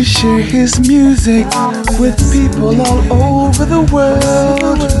to share his music with people all over the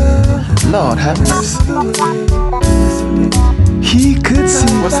world. Lord have mercy. He could see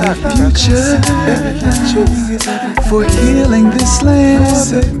the future for healing this land.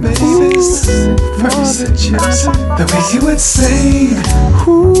 The way he would sing,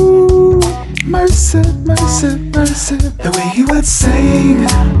 ooh, mercy, mercy, mercy. The way he would sing,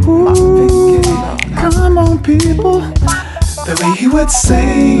 ooh, come on people. The way he would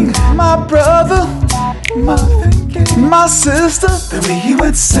sing, my brother, my sister. The way he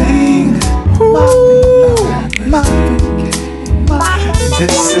would sing, ooh, my.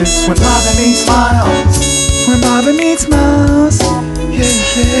 This is when Marvin meets Miles. When Marvin meets Miles. Yeah,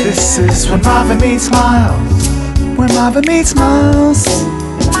 yeah. This is when Marvin meets Miles. When Marvin meets Miles.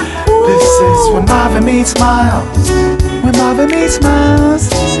 This is when Marvin meets Miles. When Marvin meets Miles.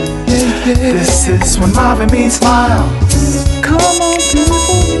 Yeah, yeah. This is when Marvin meets Miles. Come on, people.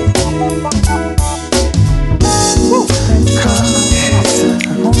 Woo. Come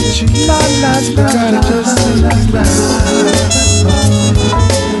on, won't you gotta just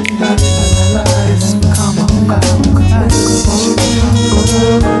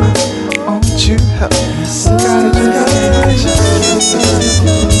won't you help me? Gotta just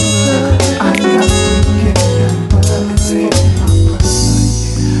I got to get you.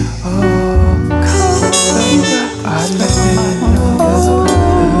 Oh, come I let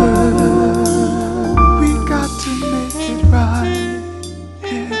we got to make it right.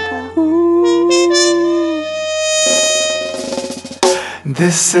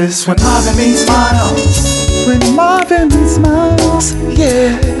 This is when Marvin meets Miles. When Marvin meets Miles,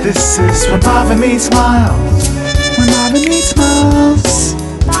 yeah. This is when Marvin meets Miles. When Marvin meets Miles.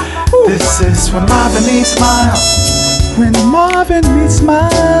 This is when Marvin meets Miles. When Marvin meets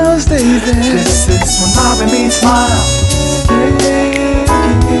Miles, David. This is when Marvin meets Miles. Yeah.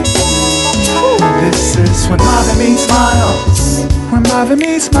 This is when Marvin meets Miles. When Marvin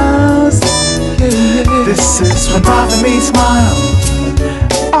meets Miles, yeah. This is when Marvin meets Miles.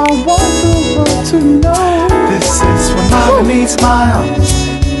 I want the world to know. This is when Marvin meets Miles.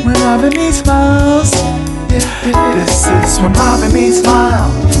 When Marvin meets Miles. Yeah. This is when Marvin meets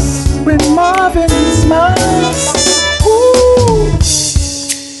Miles. When Marvin meets Miles. Ooh.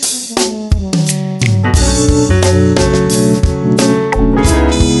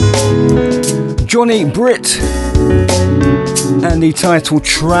 Johnny Britt and the title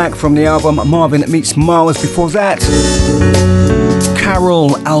track from the album Marvin Meets Miles. Before that,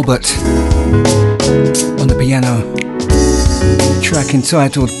 Carol Albert on the piano, track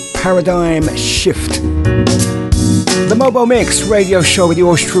entitled Paradigm Shift. The Mobo Mix radio show with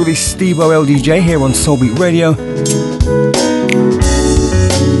yours truly, Steve-O LDJ, here on Soul Beat Radio.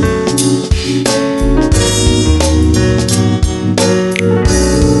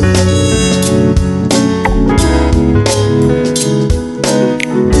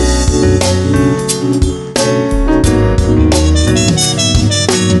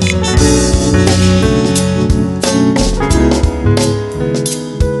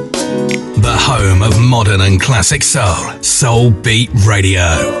 Modern and classic soul, Soul Beat Radio.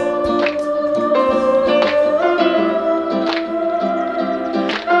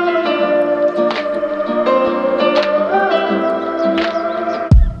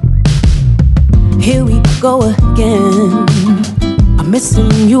 Here we go again. I'm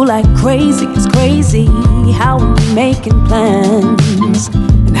missing you like crazy. It's crazy how we making plans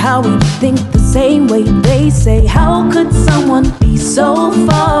and how we think the same way. They say, how could someone be so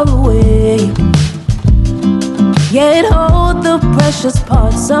far away? Yet hold the precious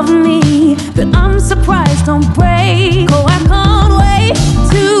parts of me that I'm surprised don't break. Oh, I can't wait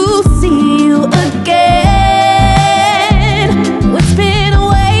to see you again. It's been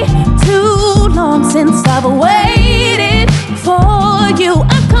way too long since I've waited for you.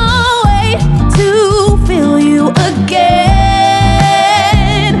 I can't wait to feel you again.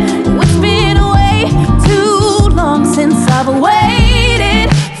 It's been way too long since I've waited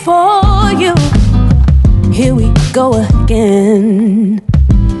for you. Here we go again,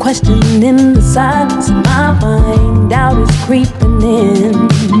 questioning the silence in my mind. Doubt is creeping in.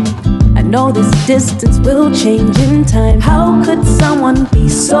 I know this distance will change in time. How could someone be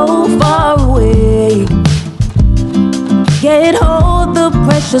so far away? Yet hold the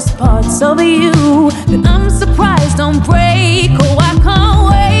precious parts of you that I'm surprised don't break. Oh, I can't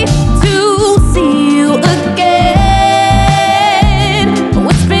wait to see you again.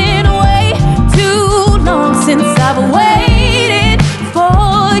 Since I've waited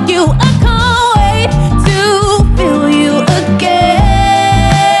for you, I can't wait to feel you again.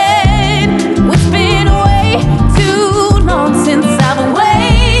 It's been way too long since I've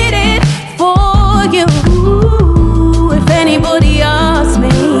waited for you. Ooh, if anybody asks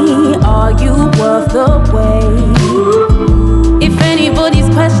me, are you worth the wait? If anybody's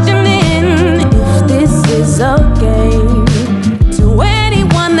questioning if this is a game, to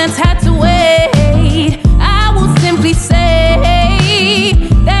anyone that's had to wait, simply say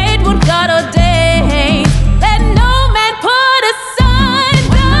that what God ordained, let no man put asunder.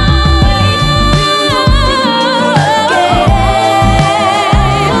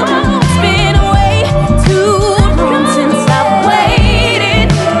 It's been way too long since I've waited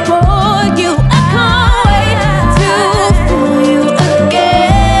for you. I can't wait to feel you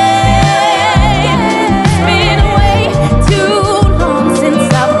again. It's been way too long since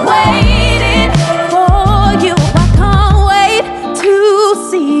I've waited for you.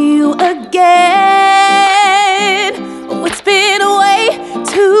 See you again. Oh, it's been way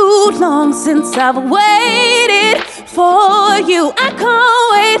too long since I've waited for you. I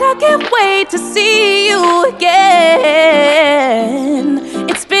can't wait to see you again.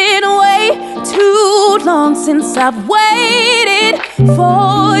 It's been way too long since I've waited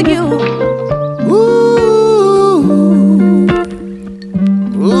for you. Ooh,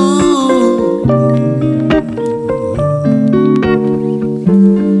 ooh.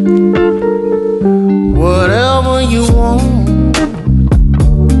 Whatever you want,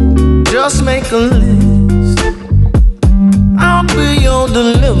 just make a list. I'll be your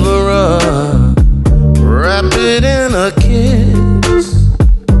deliverer. Wrap it in a kiss.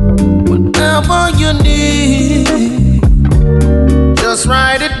 Whatever you need, just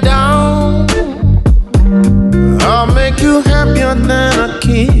write it down. I'll make you happier than a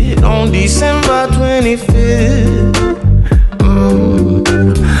kid on December 25th.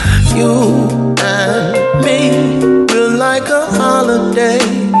 You and me, we're like a holiday.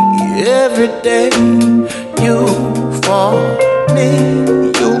 Every day you for me,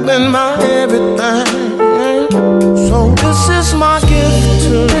 you've been my everything. So this is my gift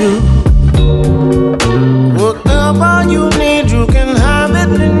to you. Whatever you need, you can have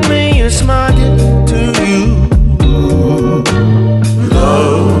it in me. It's my gift to you.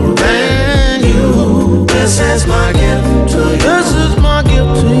 Love and you, this is my gift to you. This is my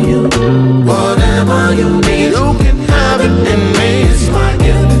gift to you. Whatever you need, you can have it in me. It's my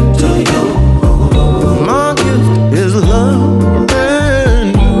gift to you. My gift is love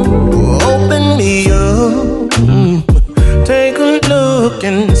and you. Open me up, take a look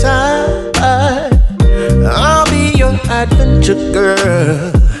inside. I'll be your adventure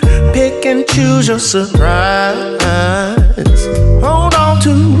girl. Pick and choose your surprise. Hold on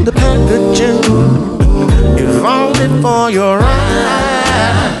to the packaging. If I'm before your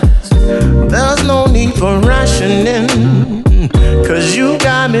eyes. There's no need for rationing, 'cause you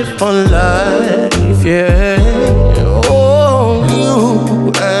got me for life, yeah. Oh, you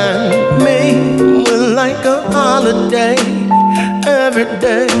and me, we're like a holiday. Every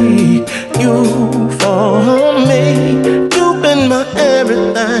day you for me, you've been my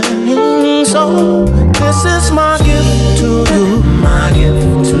everything. So this is my gift to you, my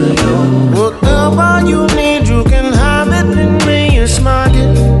gift to you. Whatever you need, you can have it in me. It's my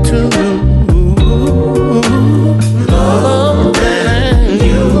gift to you. Love and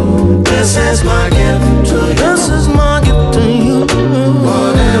you. This is my gift to you. This is my gift to you.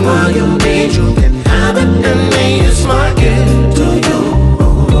 Whatever you need, you can have it in me. It's my gift to you.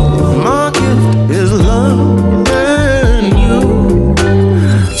 My gift is love and you.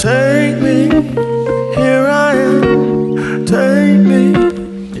 Take me, here I am. Take me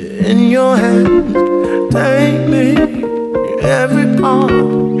in your hands. Take me, every part.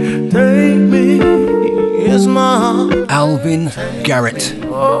 Take me, is my heart. Alvin Garrett.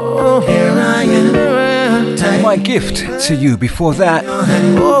 Oh, here I am. My gift to you. Before that,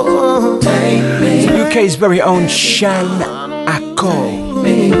 UK's very own Shan Ako.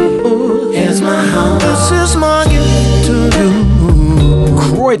 Here's my heart. This is my gift to you.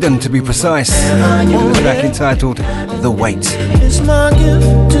 Croydon, to be precise. The track entitled The Wait. It's my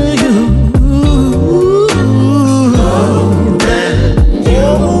gift to you.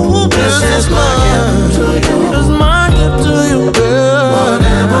 This is my gift to you. It's my gift to you, girl.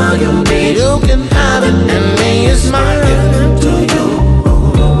 Whatever you need, you can have it in me. It's my gift to you.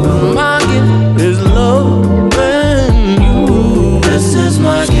 My gift is love and you. This is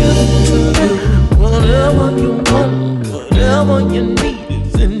my gift to you. Whatever you want, whatever you need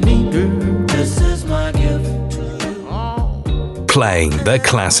is in me, girl. This is my gift to you. Playing the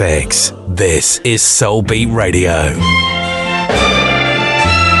classics. This is Soul Beat Radio.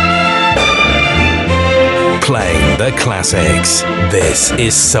 Playing the classics. This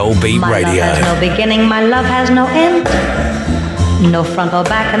is Soul Beat Radio. My love has no beginning, my love has no end. No front or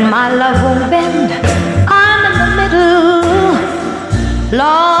back, and my love won't bend. I'm in the middle,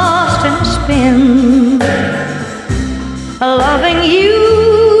 lost in a spin, loving you.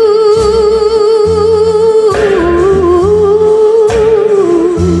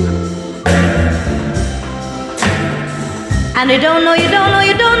 And you don't know, you don't know,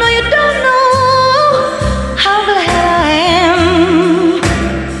 you don't know, you don't know how glad I am.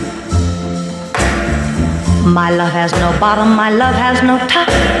 My love has no bottom, my love has no top.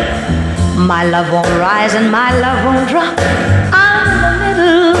 My love won't rise and my love won't drop. I'm in the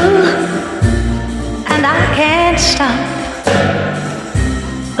middle and I can't stop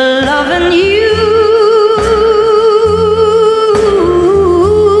loving you.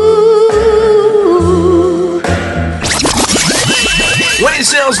 When it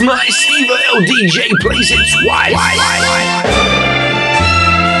sounds nice, Steve LDJ plays it twice.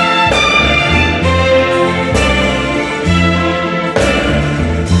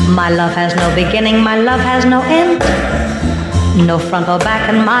 My love has no beginning, my love has no end. No front or back,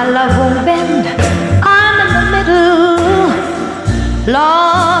 and my love won't bend. I'm in the middle,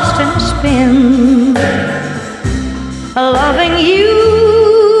 lost in a spin, loving you.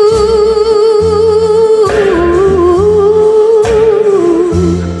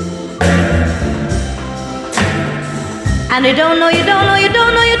 And you don't know, you don't know, you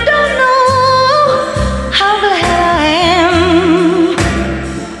don't know, you don't know how glad I am.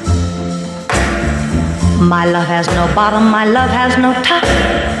 My love has no bottom, my love has no top.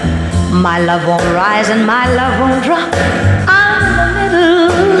 My love won't rise and my love won't drop. I'm in the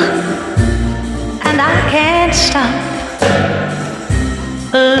middle and I can't stop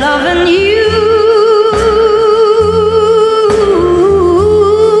loving you.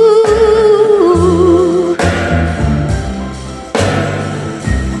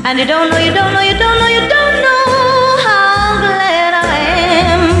 And you don't know, you don't know, you don't know, you don't know how glad I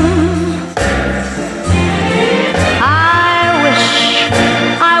am. I wish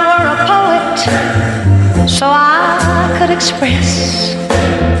I were a poet so I could express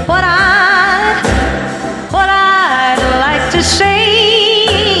what I'd like to say.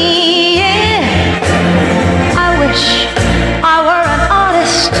 Yeah. I wish I were an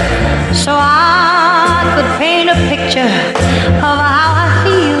artist so I could paint a picture of how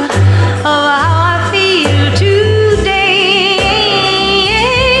I feel today.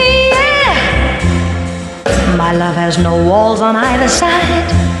 Yeah. My love has no walls on either side.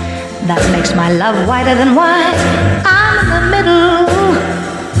 That makes my love whiter than wine. I'm in the middle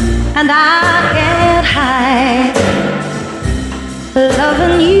and I can't hide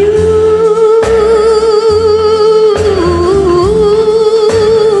loving you.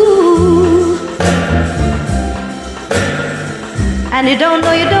 And you don't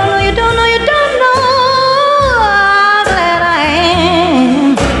know, you don't know, you don't know, you don't know how glad I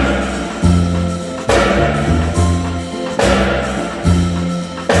am.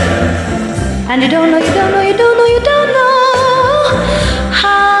 And you don't know, you don't know, you don't know, you don't know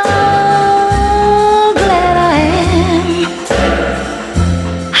how glad I am.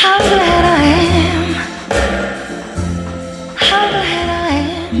 How glad I am. How glad I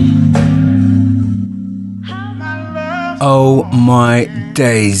am. Oh my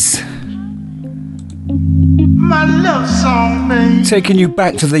days. My love song, baby. Taking you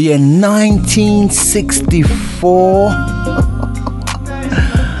back to the year 1964.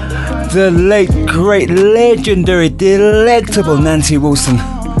 The late, great, legendary, delectable Nancy Wilson.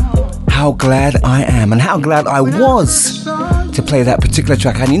 How glad I am, and how glad I was to play that particular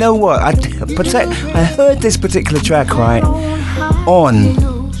track. And you know what? I heard this particular track, right, on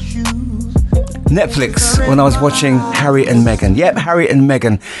Netflix when I was watching Harry and Meghan. Yep, Harry and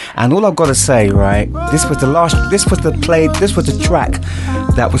Meghan. And all I've got to say, right, this was the track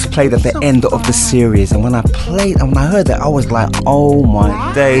that was played at the end of the series. And when I heard that, I was like, oh my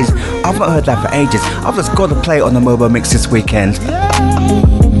days, I've not heard that for ages. I've just got to play it on the Mobo Mix this weekend.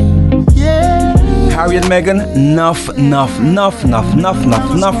 Harry and Meghan, enough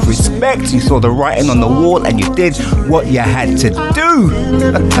respect. You saw the writing on the wall and you did what you had to do.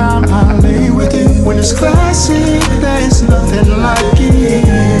 Every time I lay with you, when it's classic, there's nothing like it.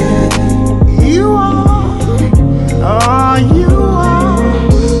 You are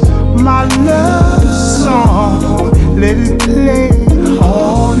my love song. Let it play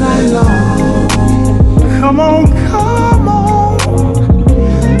all night long. Come on,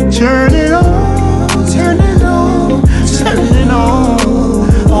 turn it on. Turn it on,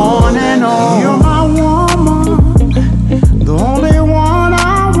 on and on. You're my woman, the only one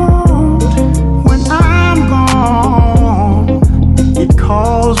I want. When I'm gone, it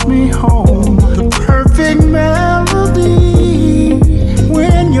calls me home. The perfect melody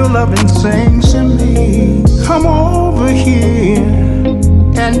when your loving sings to me. Come over here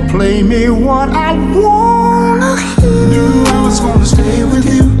and play me what I wanna hear. Knew I was gonna stay with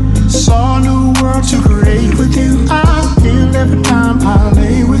you. Saw a new world to create with you. I feel every time I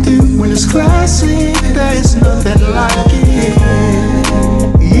lay with you. When it's classic, there's nothing like it.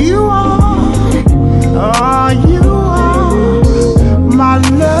 You are my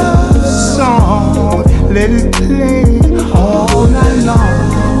love song. Let it play all night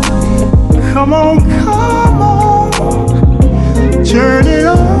long. Come on, turn it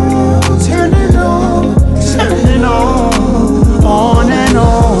on, turn it on, turn it on and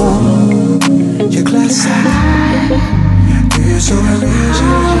on. You're classic, you're so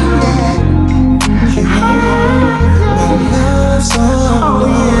original. You are my love song,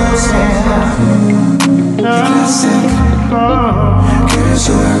 You're classic, you're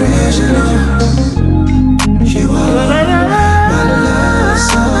so original. You are my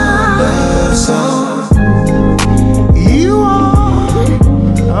love song. You are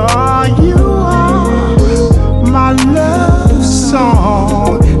my love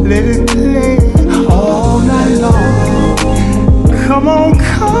song. Let it play all night long. Come on,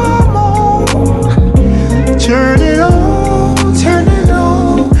 turn it on, turn it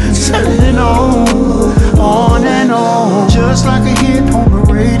on, turn it on and on. Just like a hit on the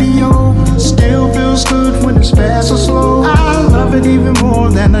radio, still feels good when it's fast or slow. I love it even more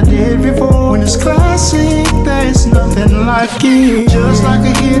than I did before. When it's classic, there's nothing like it. Just like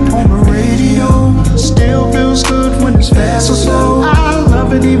a hit on the radio, still feels good when it's fast or slow. I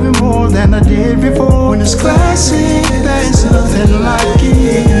love it even more than I did before. When it's classic, there's nothing like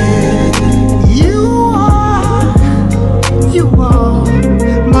it. You are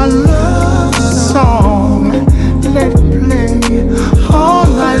my love song. Let it play all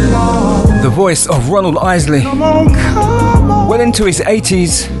night long. The voice of Ronald Isley, well into his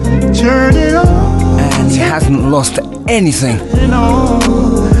 80s, turn it on, and he hasn't lost anything.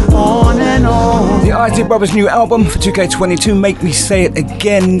 On and on. The Isley Brothers' new album for 2K22, Make Me Say It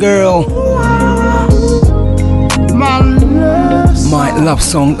Again, Girl. My Love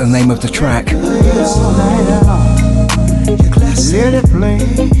Song, the name of the track. Let it play. Let it play.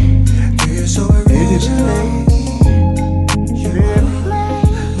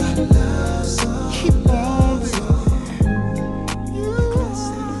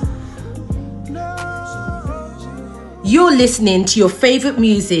 You're listening to your favorite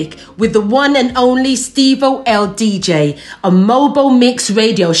music with the one and only Steve-O L DJ, a Mobo Mix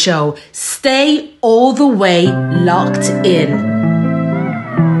radio show. Stay all the way locked in.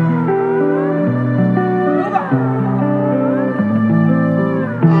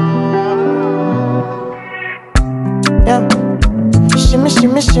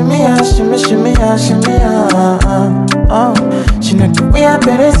 a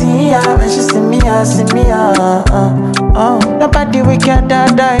Peresia, when she see me, nobody wicked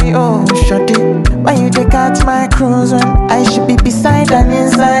that die, oh, shorty. Why you take out my cruise when I should be beside and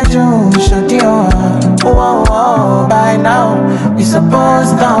inside you, shorty, oh, by now, we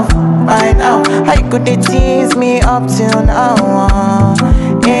supposed to, by now. How you could they tease me up till now,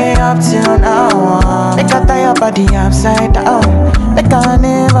 yeah, up till now, make I tie your body upside down, make I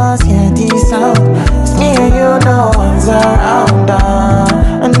never hear this sound. It's me and you, no one's around,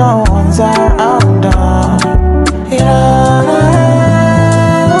 and no one's around,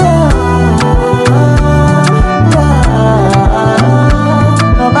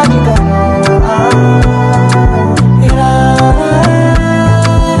 nobody got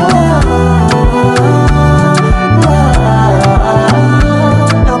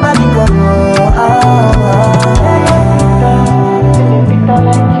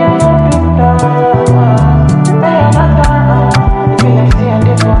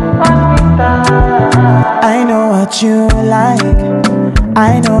you like,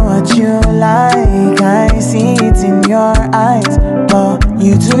 I know what you like, I see it in your eyes, but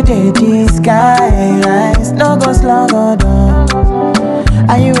you today disguise, no go sluggo down.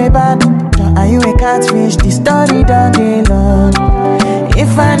 Are you a bad, are you a catfish, the story done day long.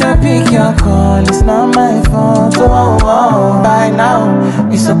 If I don't pick your call, it's not my fault, oh, by now,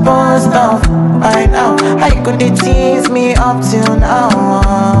 we supposed to, by now. How you could they tease me up till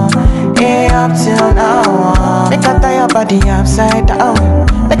now, yeah, up till now. Make I tie your body upside down,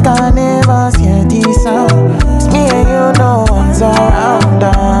 make I never hear this sound. It's me and you, no one's around,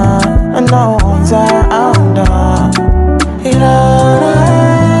 and no one's around,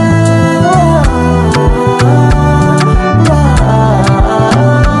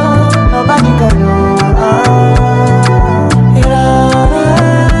 nobody got no.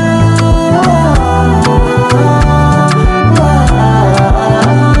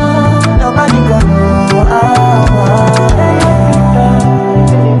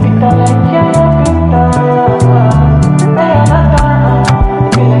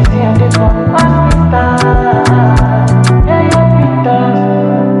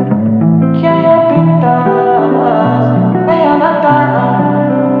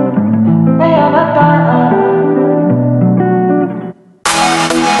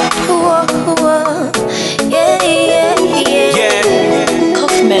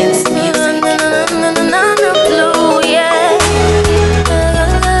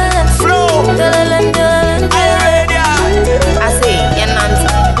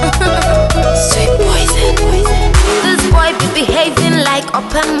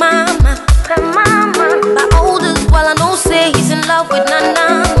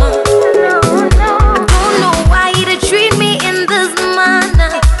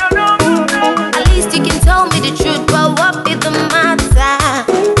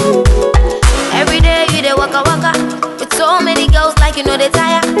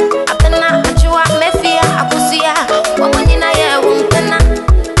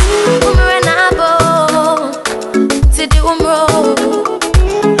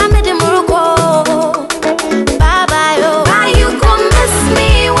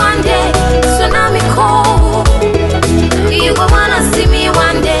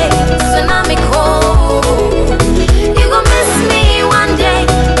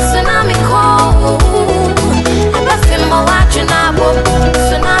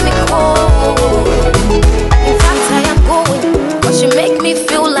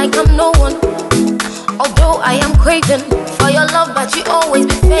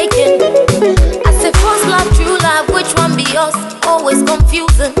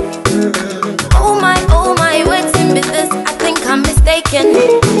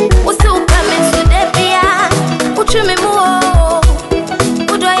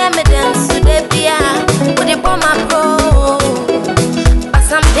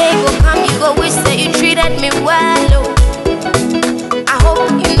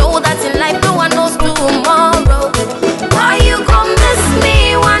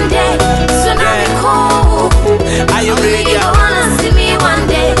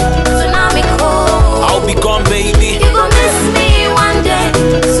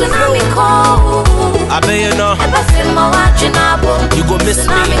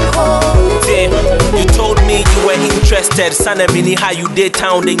 invested. Son of mini how you did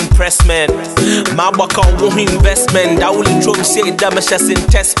town they impress man. My work on one investment. That will intro say damage just in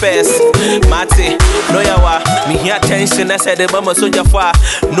test space. Mate, lawyer wa me here attention. I said the mama soldier for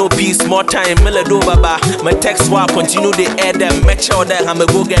no peace, more time, Melody baba. My text wa continue the air them. Make sure that I'm a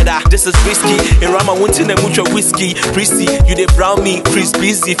go getter. This is risky. In Rama wanting a mucho whiskey. Prissy, you dey brown me, Chris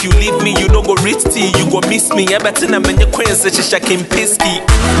busy. If you leave me, you don't go rich tea. You go miss me. I better not make your queen such a shaking pisky.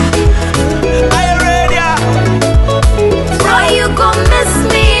 Are you ready? Boy, you gon' miss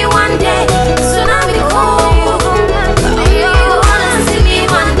me one day. Tsunami cold. You wanna see me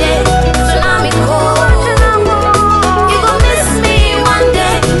one day. Tsunami cold. You gon' miss me one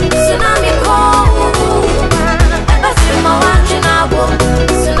day. Tsunami cold. Ever see my watching album?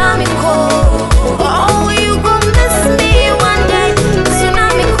 Tsunami cold. Oh, you gon' miss me one day.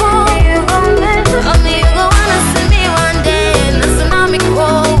 Tsunami cold. You gon' miss me. You gon' wanna see me one day. Tsunami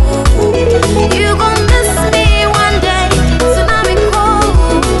cold. You gon' miss me one day. Tsunami cold.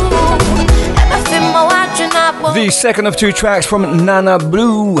 Ever see my watching album? The second of two tracks from Nana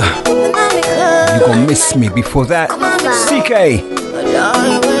Blue. You Gon' Miss Me. Before that, CK.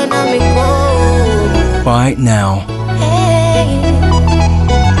 Right now.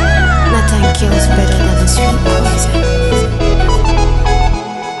 Nothing kills better than a sweet poison.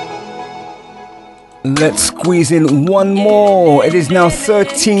 Let's squeeze in one more. It is now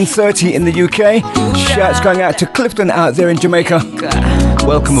 13:30 in the UK. Shouts going out to Clifton out there in Jamaica.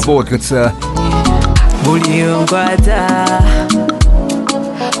 Welcome aboard, good sir. Buliunkwata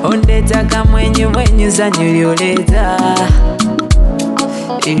ondetaka mwenyu mwenyu zanyulioleta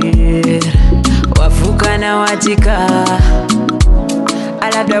wafuka na watika. I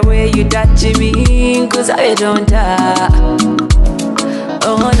love the way you touch me, cause I don't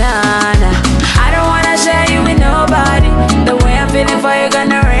oh nana, I don't wanna share you with nobody. The way I'm feeling for you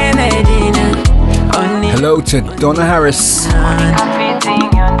gonna remedy now. Hello to Donna Harris. I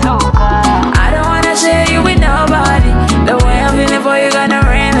don't wanna share you with nobody. The way I'm feeling for you gonna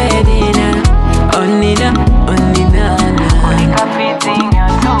remedy now. Onina.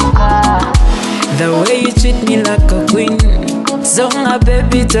 The way you treat me like a queen. Zonga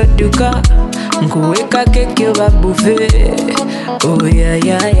baby toduka. Nkuweka keki wa buffet. Oh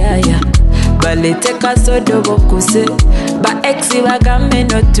yeah. Baleteka sodo bokuse. Ba exi wagambe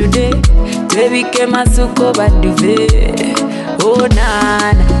not today. Tebike masuko baduve. Oh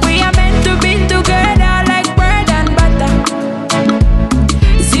nana, we are meant to be together like bread and butter.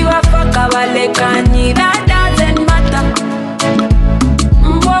 Siwa faka wale kanyi, that doesn't matter.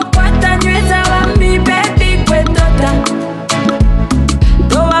 Mwokwata nyweza wambi baby kwetota.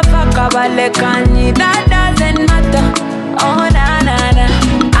 Towa faka wale kanyi, that doesn't matter. Oh nana,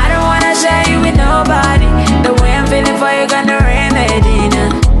 I don't wanna share you with nobody. The way I'm feeling for you gonna remedy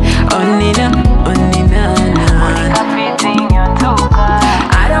now. Onina.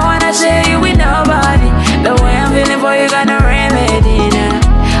 I don't wanna share you with nobody. The way I'm feeling for you gonna remedy now.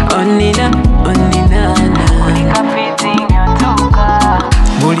 Onina.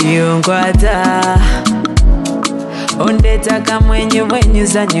 Buliunkwata ondetaka mwenyu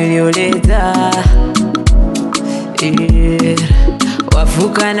zanyulioleta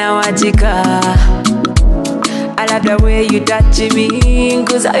wafuka na watika. I love the way you touch me,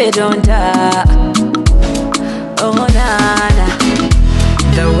 cause I don't oh nana,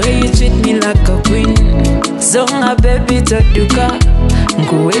 the way you treat me like a queen. Zonga baby toduka.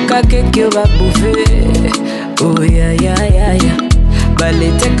 Nkuweka keki wa buffet. Oh yeah.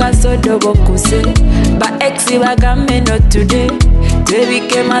 Baleteka sodo bokuse. Ba exi wagambe not today.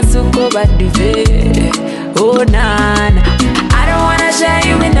 Tebike masuko baduve. Oh nana, I don't wanna share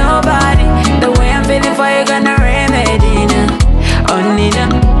you with nobody. The way I'm feeling for you gonna remedy now. Onina.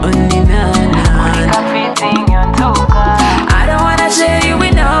 I don't wanna share you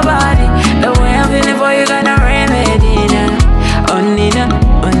with nobody. The way I'm feeling for you gonna remedy now. Onina.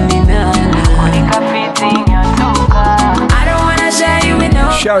 I don't wanna share you with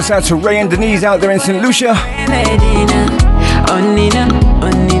nobody. Shouts out to Ray and Denise out there in St. Lucia.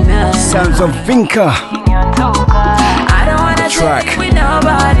 Sounds of Vinca. I don't wanna track share you with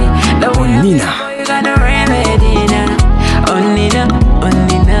nobody. The way I'm feeling Onina. for you gonna remedy now. Onina.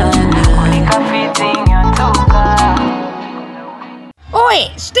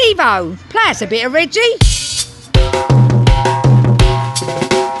 Oi, Steve-O, play us a bit of Reggie.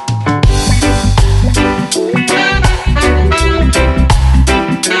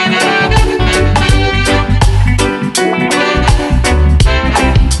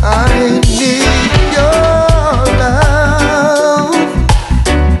 I need your love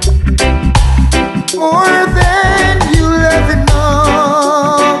more than you'll ever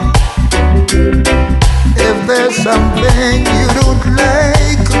know. If there's there's something you don't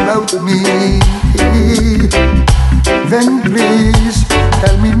like about me, then please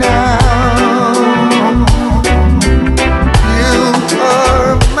tell me now. You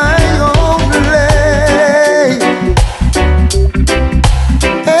are my only.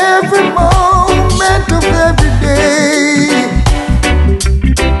 Every moment of every day.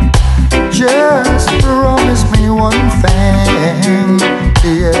 Just promise me one thing,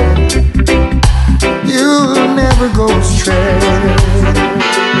 yeah. You'll never go astray.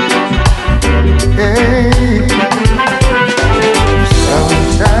 Hey.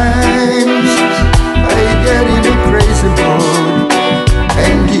 Sometimes I get in a crazy mood,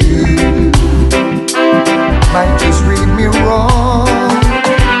 and you might just read me wrong,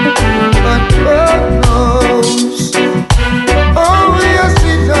 but God knows, oh yes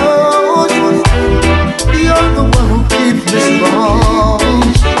He knows, you're the one who keeps me strong.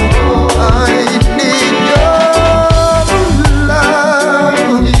 I need your love,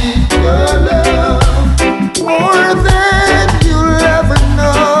 more than you'll ever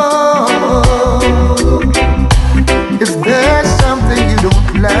know. If there's something you don't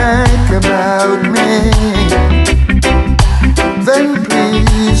like about me, then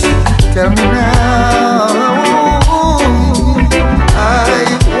please tell me now. I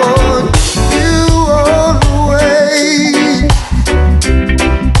want you always,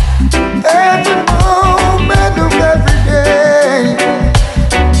 every moment of every day.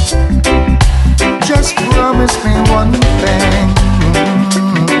 Just promise me one thing,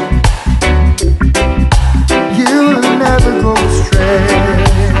 you'll never go astray.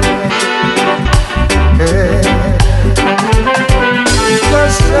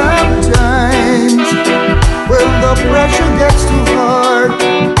 Cause sometimes when the pressure gets too hard,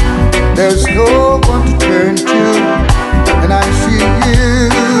 there's no one to turn to, and I see you,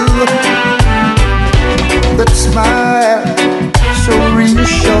 that smile so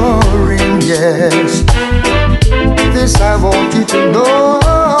reassuring, yes. This I want you to know.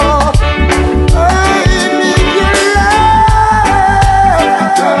 I need your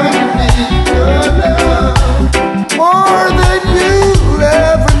love, more than you'll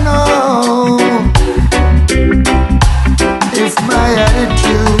ever know. If my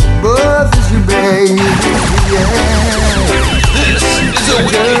attitude bothers you, baby, yeah, This is a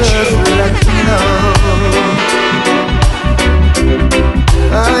wicked just let me know.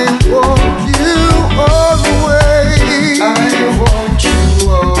 I want you all the way. I want you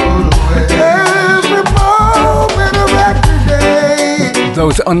all the way. Every moment of every day.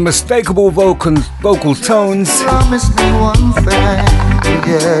 Those unmistakable vocal tones. Promise me one thing,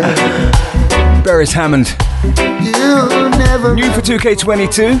 yeah. Beres Hammond. You'll never New for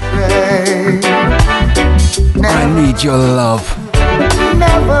 2K22. I need your love.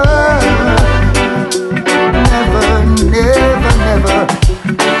 Never, never, never, never,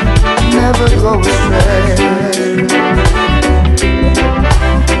 never go astray.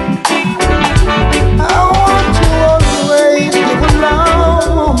 I want you always, you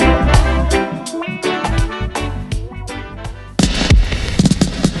alone.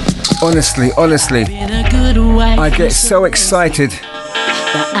 Honestly, I get so excited. The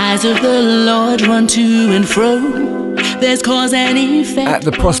eyes of the Lord run to and fro. There's cause and effect. At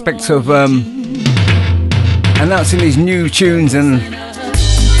the prospect of announcing these new tunes and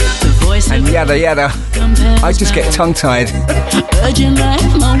yada yada, I just get tongue-tied.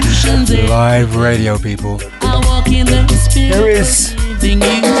 Live radio, people. There is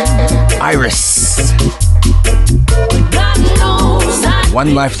Iris.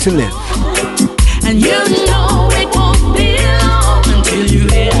 One life to live. And you know it won't be long until you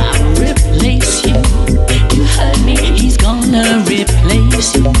hear I replace you. You heard me, he's gonna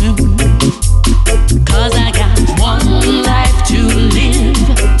replace you. Cause I got one life to live.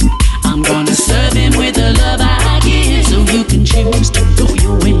 I'm gonna serve him with the love I give, so you can choose to go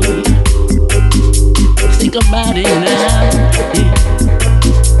your way. Think about it now, yeah.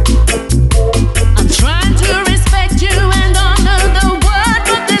 I'm trying to respect you and honor the word,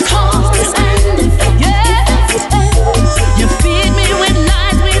 but this cause and effect, yeah. You feed me with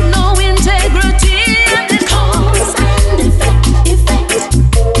lies with no integrity, and this cause and effect,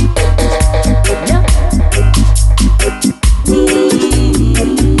 yeah.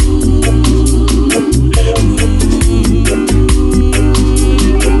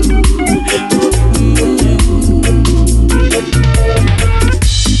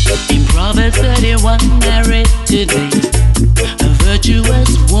 In Proverbs 31 I read today, a virtuous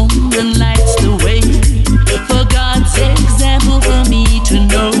woman lights the way for God's example for me to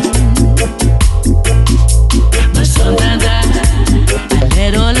know. But sometimes I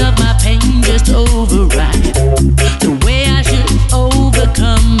let all of my pain just override.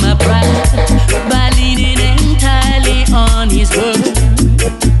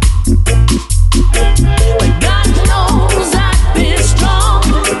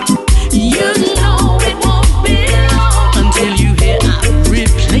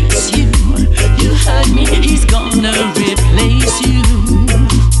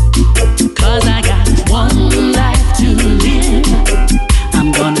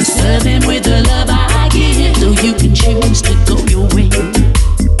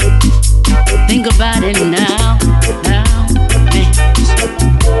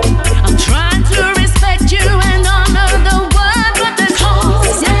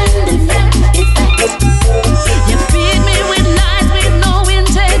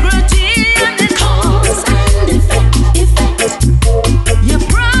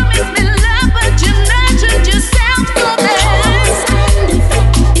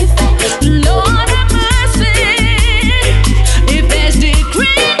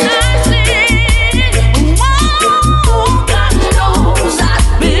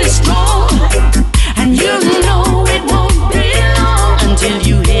 until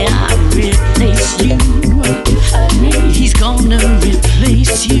you hear I replace you. He's gonna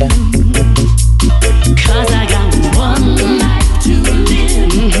replace you. 'Cause I got one life to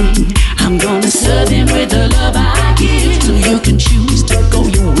live. I'm gonna serve him with the love I give. So you can choose to go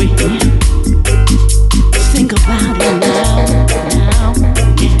your way. Think about it now,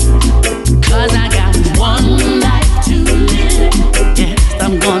 yeah. 'Cause I got one life to live. Yes,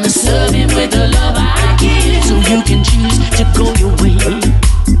 I'm gonna serve him with the love I give. So you can choose to go your way.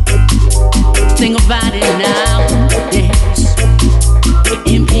 Think about it now, yes.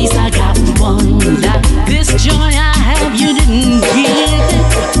 In peace I got one life. This joy I have you didn't give it.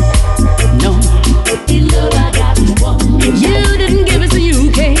 No, in love I got one. You didn't give it so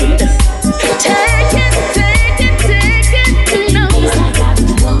you can't take it, take it, take it. No,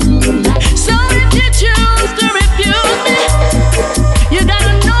 so if you choose to refuse me, you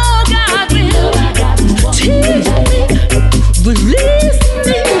gotta know God will teach me, release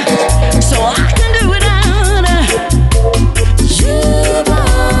me, so I can do without you, boy.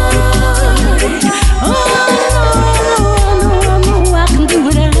 Oh, no, I can do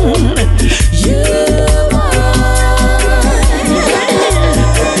without you, boy.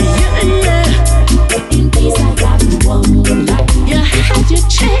 Yeah. In peace I got one life. You had your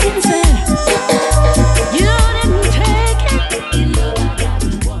chances, you didn't take it. In love I got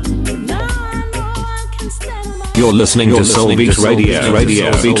one. Now I know I can stand on my You're listening to Soul Beat Radio. Soul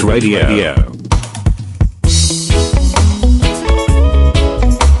Beat Radio.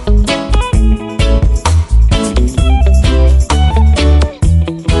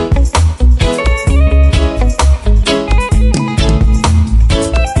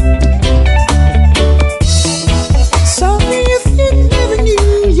 Sorry if you never knew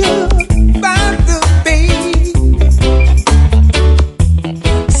you're about to be.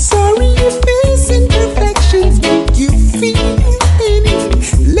 Sorry if his imperfections make you feel any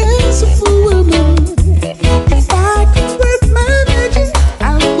less of a woman. If I could work my magic, I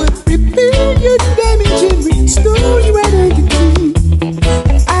would repair your damage and restore your identity.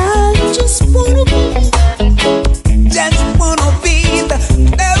 I just wanna be the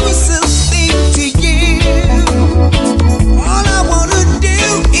closest thing to you. All I wanna do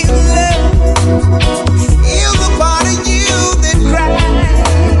is love. Heal the part of you that cries.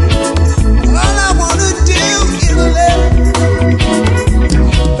 All I wanna do is love.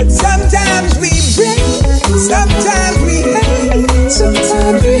 But sometimes we break, sometimes we hate,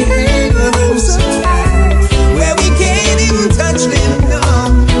 sometimes we hang on so high where we can't even touch them, no.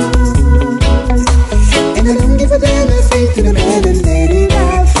 And I don't give a damn if faith in a man and lady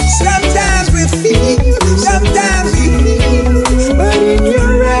life. Sometimes we feel, sometimes we feel, but in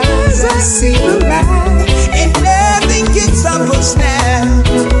your eyes I see the light, and nothing can stop us now.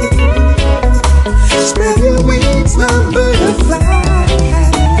 Spread your wings, my butterfly.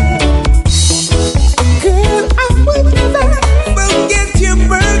 Girl, I would never forget your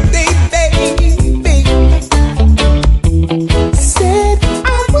birthday, baby. Said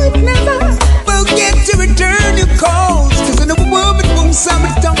I would never forget to return your calls, 'cause I know a woman won't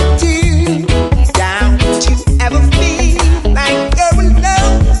summer talk to you. Don't you ever feel like you're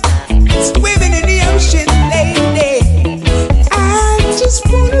alone, swimming in the ocean, lady? I just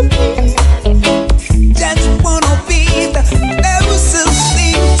wanna be the closest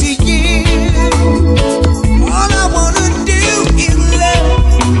thing to you. All I wanna do is love.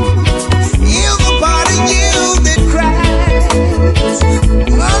 Heal the part of you that cries.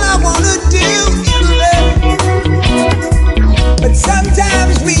 All I wanna do is love. But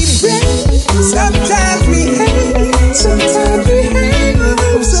sometimes we break, sometimes we hate, sometimes we hang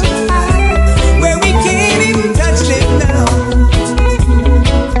on so high where we can't even touch them now.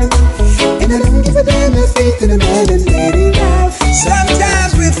 And I don't give a damn if faith in a man and lady life.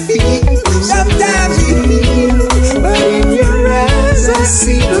 Sometimes we feel, sometimes we feel, but in your eyes I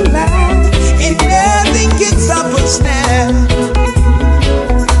see the light, and nothing can stop us now.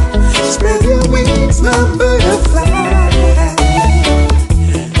 Spread your wings, my butterfly.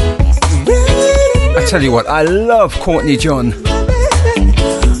 I tell you what, I love Courtney John.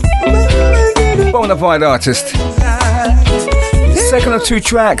 Bonafide artist. Second of 2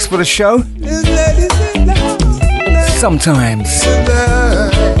 tracks for the show. Sometimes.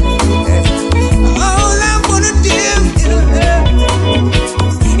 All I wanna do is love.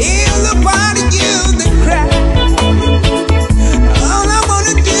 Heal the part of you that cries. All I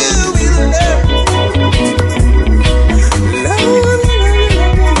wanna do is love.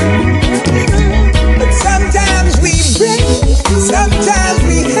 But sometimes we break, sometimes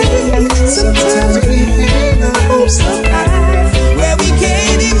we hate, sometimes we hang on so high where we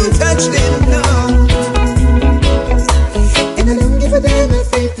can't even touch them, no. And I don't give a damn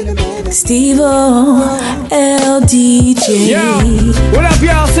Steve-O, LDJ. Yo, what up,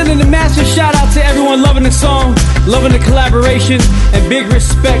 y'all? Sending a massive shout out to everyone loving the song, loving the collaboration, and big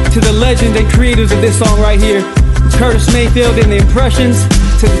respect to the legend and creators of this song right here. Curtis Mayfield and the impressions,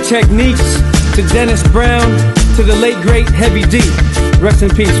 to the techniques, to Dennis Brown, to the late great Heavy D. Rest in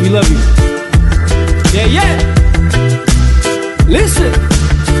peace, we love you. Yeah, yeah. Listen.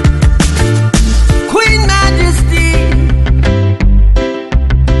 Queen Majesty,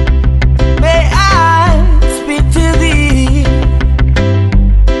 may I speak to thee?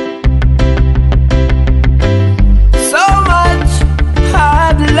 So much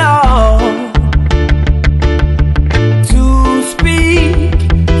I'd love to speak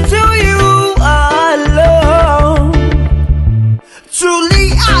to you alone. Truly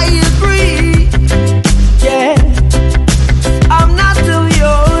I agree, yeah, I'm not of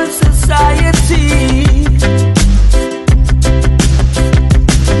your society.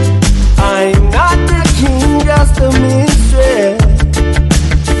 I'm not the king, just a minstrel,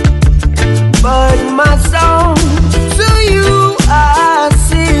 but my song to you I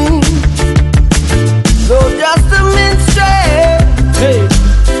sing. So just a minstrel, hey.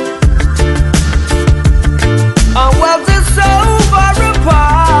 Our worlds are so far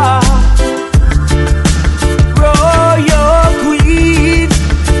apart. Royal queen,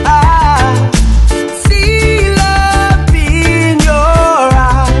 I see love in your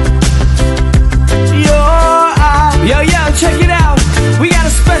eyes. Your eyes. Yo, yo, check it out. We got a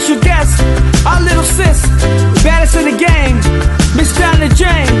special guest, our little sis, baddest in the game, Miss Donna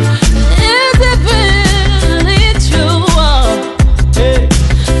Jane. Is it really true? Hey.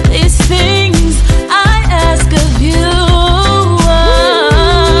 These things I ask of you.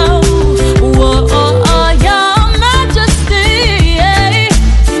 Your Majesty.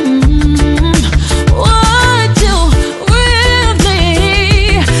 Would you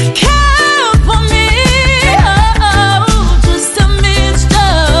really care for me? Just a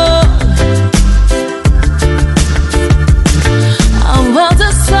minstrel. Our worlds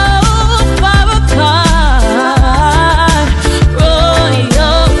are so far apart.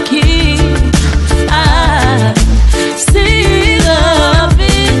 Royal king, I see love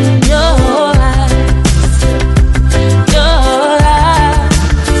in your eyes. Your eyes,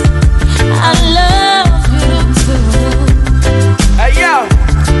 I love you too. Hey yo,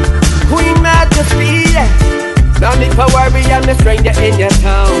 Queen Majesty, no need for worry, I'm a stranger in your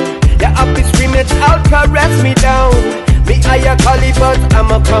town. Your up is screaming out, caress me down. Me I a collie, but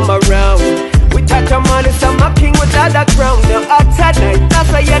I'ma come around. We touch a money, so I'm a king without a crown. Now outside night, that's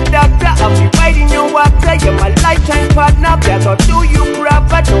why your doctor, I'll be waiting your water. You're my lifetime partner, better do you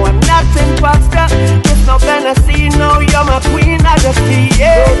proper. No, I'm not imposter. There's no fantasy, no, you're my Queen Majesty,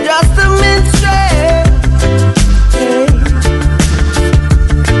 yeah. So just a minstrel, hey.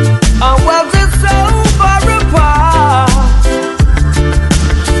 Our worlds are so far apart.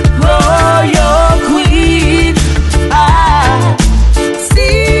 Royal queen, I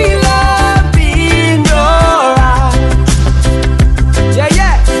see love in your eyes. Yeah,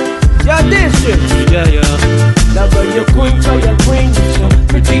 yeah, you're this shit. Yeah, yeah. Love of your queen, for your queen, you're so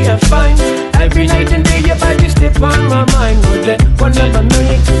pretty and fine. Every night and day your body step on my mind. Would let one of a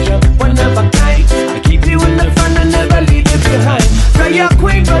million, cause you're one of a kind. I keep you in the front and never leave you behind. Royal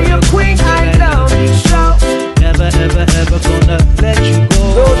queen, I love you so. Never, ever, ever gonna let you go.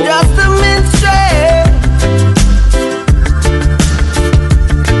 So just a minstrel.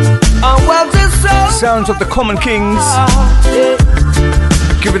 Our worlds are so Sounds of the Common Kings.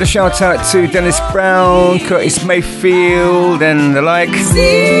 Give it a shout out to Dennis Brown, Curtis Mayfield, and the like.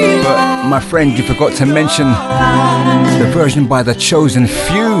 But my friend, you forgot to mention the version by the Chosen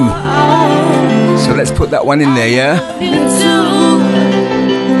Few. So let's put that one in there, yeah?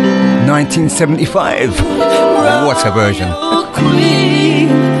 1975. What a version. queen,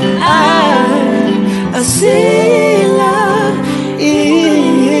 I see love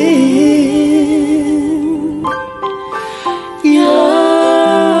in your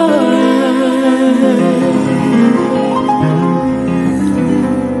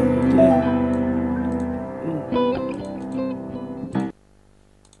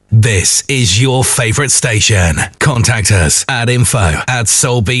This is your favorite station. Contact us at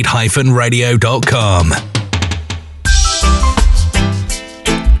info@soulbeat-radio.com.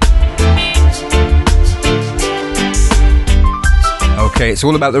 Okay, it's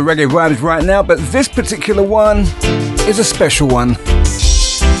all about the reggae vibes right now, but this particular one is a special one.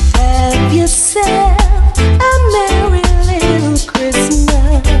 Have yourself a merry little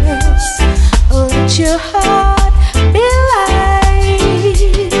Christmas. Let your heart be light.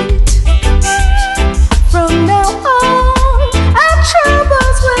 From now on, our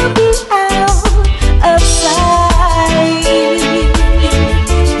troubles will be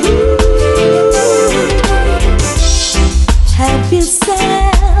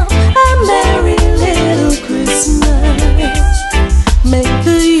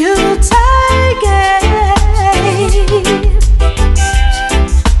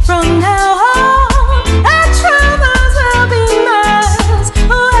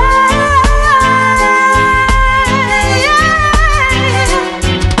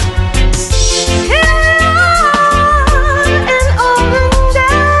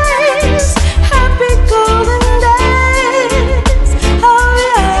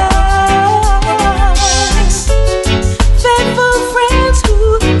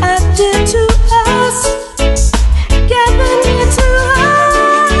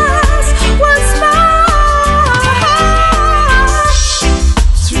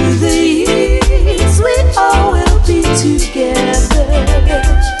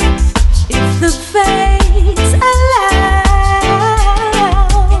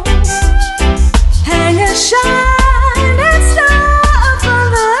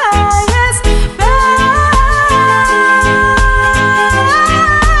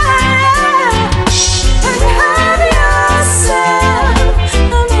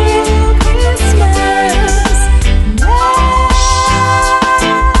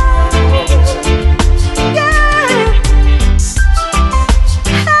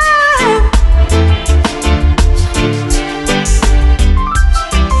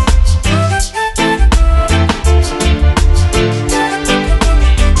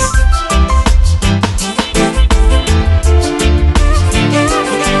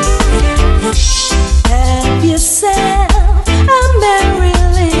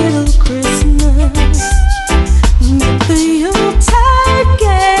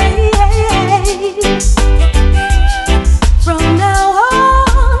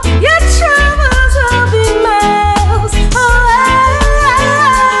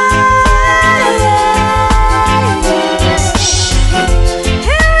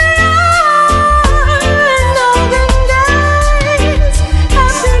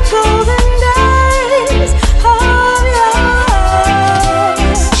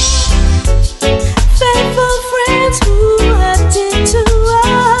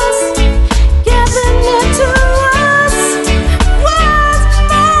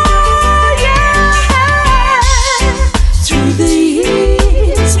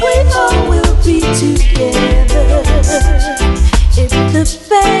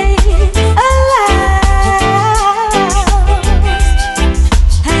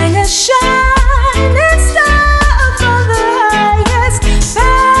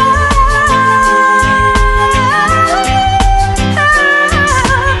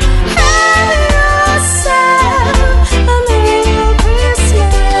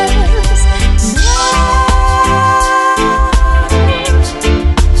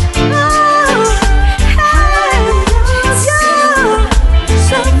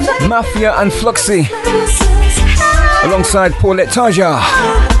Cynthia and Fluxy, alongside Paulette Taja.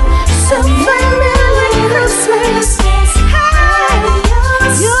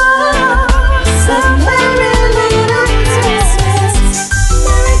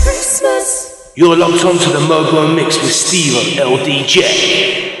 You're locked onto the Mobo Mix with Steve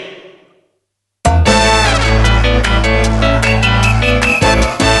LDJ.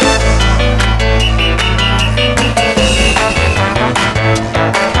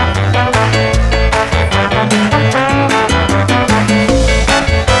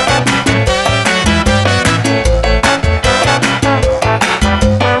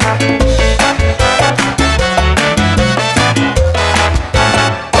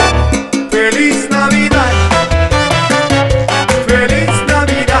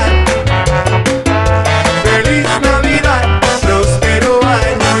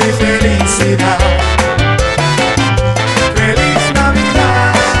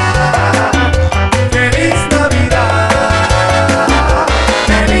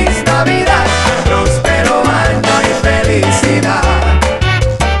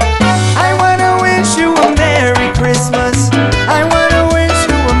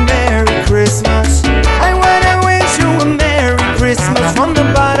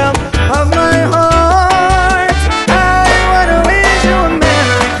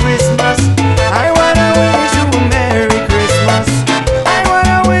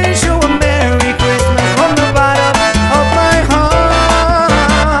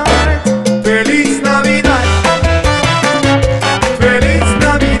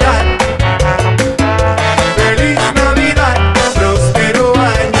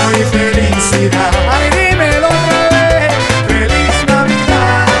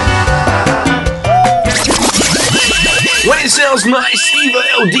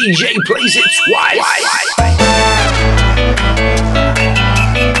 DJ plays it twice.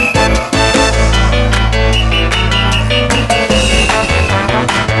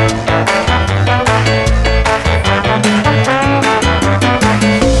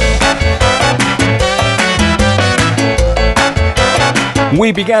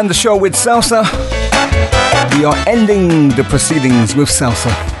 We began the show with salsa. We are ending the proceedings with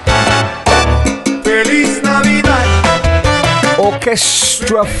salsa. Feliz Navidad.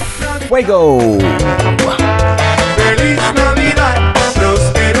 Orchestra Fuego. Feliz Navidad,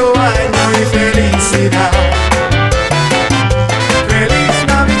 próspero año y felicidad. Feliz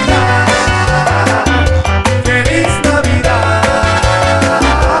Navidad, feliz Navidad,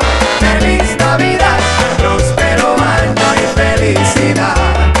 feliz Navidad, próspero año y felicidad.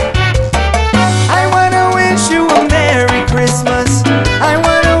 I wanna wish you a Merry Christmas. I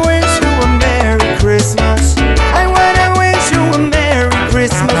wanna wish you a Merry Christmas. I wanna wish you a Merry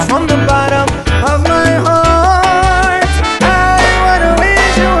Christmas from the bottom of my heart. I wanna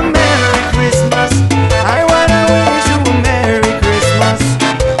wish you a Merry Christmas. I wanna wish you a Merry Christmas.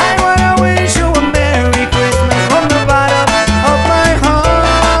 I wanna wish you a Merry Christmas from the bottom of my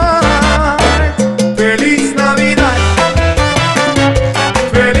heart. Feliz Navidad.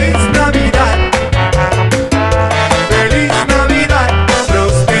 Feliz Navidad. Feliz Navidad.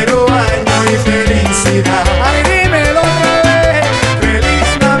 Próspero año y felicidad. Ay, dímelo otra vez. Feliz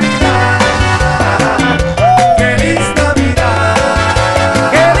Navidad. Feliz Navidad.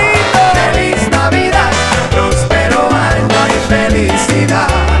 Qué lindo. Feliz Navidad. Próspero año y felicidad.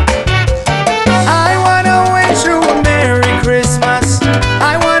 I wanna wish you a Merry Christmas.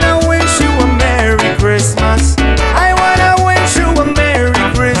 I wanna wish you a Merry Christmas. I wanna wish you a Merry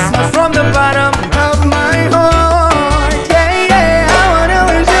Christmas from the bottom of my heart. Yeah, yeah. I wanna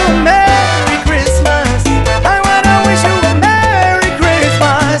wish you a Merry Christmas. I wanna wish you a Merry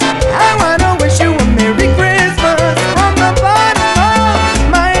Christmas. I wanna wish you a Merry Christmas from the bottom of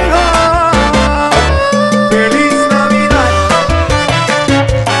my heart. Feliz Navidad.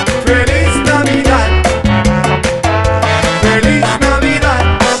 Feliz Navidad. Feliz Navidad.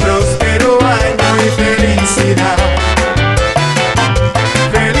 Próspero año y felicidad.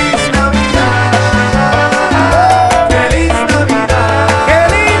 Feliz Navidad. Feliz Navidad. Qué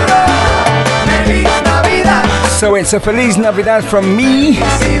lindo. Feliz Navidad. So it's a Feliz Navidad from me.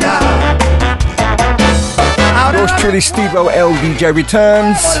 Yours truly, Steve-O LDJ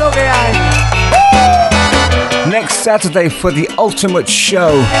returns next Saturday for the ultimate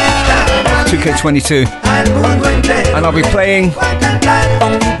show, 2K22. And I'll be playing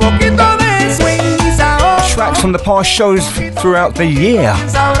tracks from the past shows throughout the year.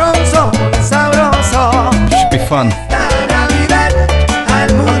 Sabroso, sabroso. Should be fun. Al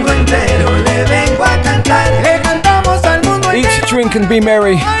mundo entero le vengo a cantar. Le cantamos al mundo Eat, drink and be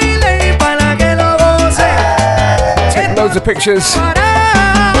merry. entero para que lo goce. Take loads of pictures.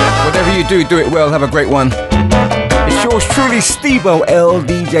 Whatever you do, do it well. Have a great one. It's yours truly, Steve-O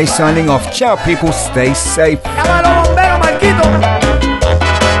LDJ signing off. Ciao, people. Stay safe. Llámalo, bombero, Marquito.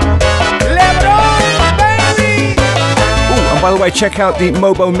 By the way, check out the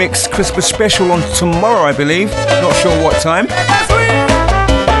Mobo Mix Christmas special on tomorrow, I believe. Not sure what time. As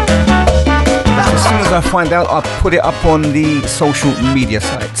soon as I find out, I'll put it up on the social media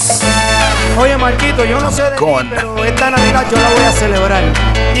sites. Oye, Marquito, yo no sé de ti, pero esta Navidad yo la voy a celebrar.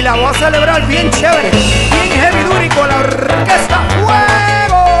 Y la voy a celebrar bien chévere, bien heavy duty con la orquesta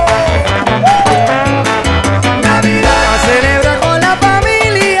Fuego. Navidad, a celebrar con la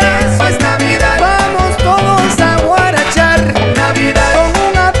familia. Eso es Navidad. Vamos todos a guarachar. Navidad, con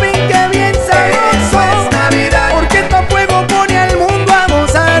una pinque bien sabroso. Eso es Navidad, porque este fuego pone al mundo a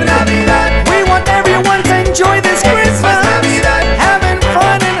gozar. Navidad, we want everyone to enjoy this Christmas. Navidad, having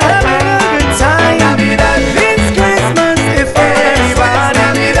fun and having a good time. Navidad, this Christmas is for everybody.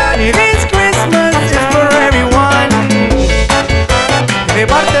 Navidad, this Christmas is for everyone. De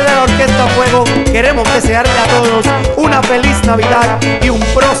parte de la Orquesta Fuego, queremos desearle a todos una feliz Navidad y un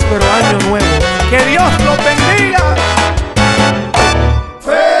próspero año nuevo. ¡Que Dios los bendiga!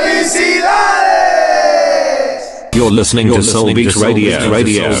 You're listening to Soul Beat Radio.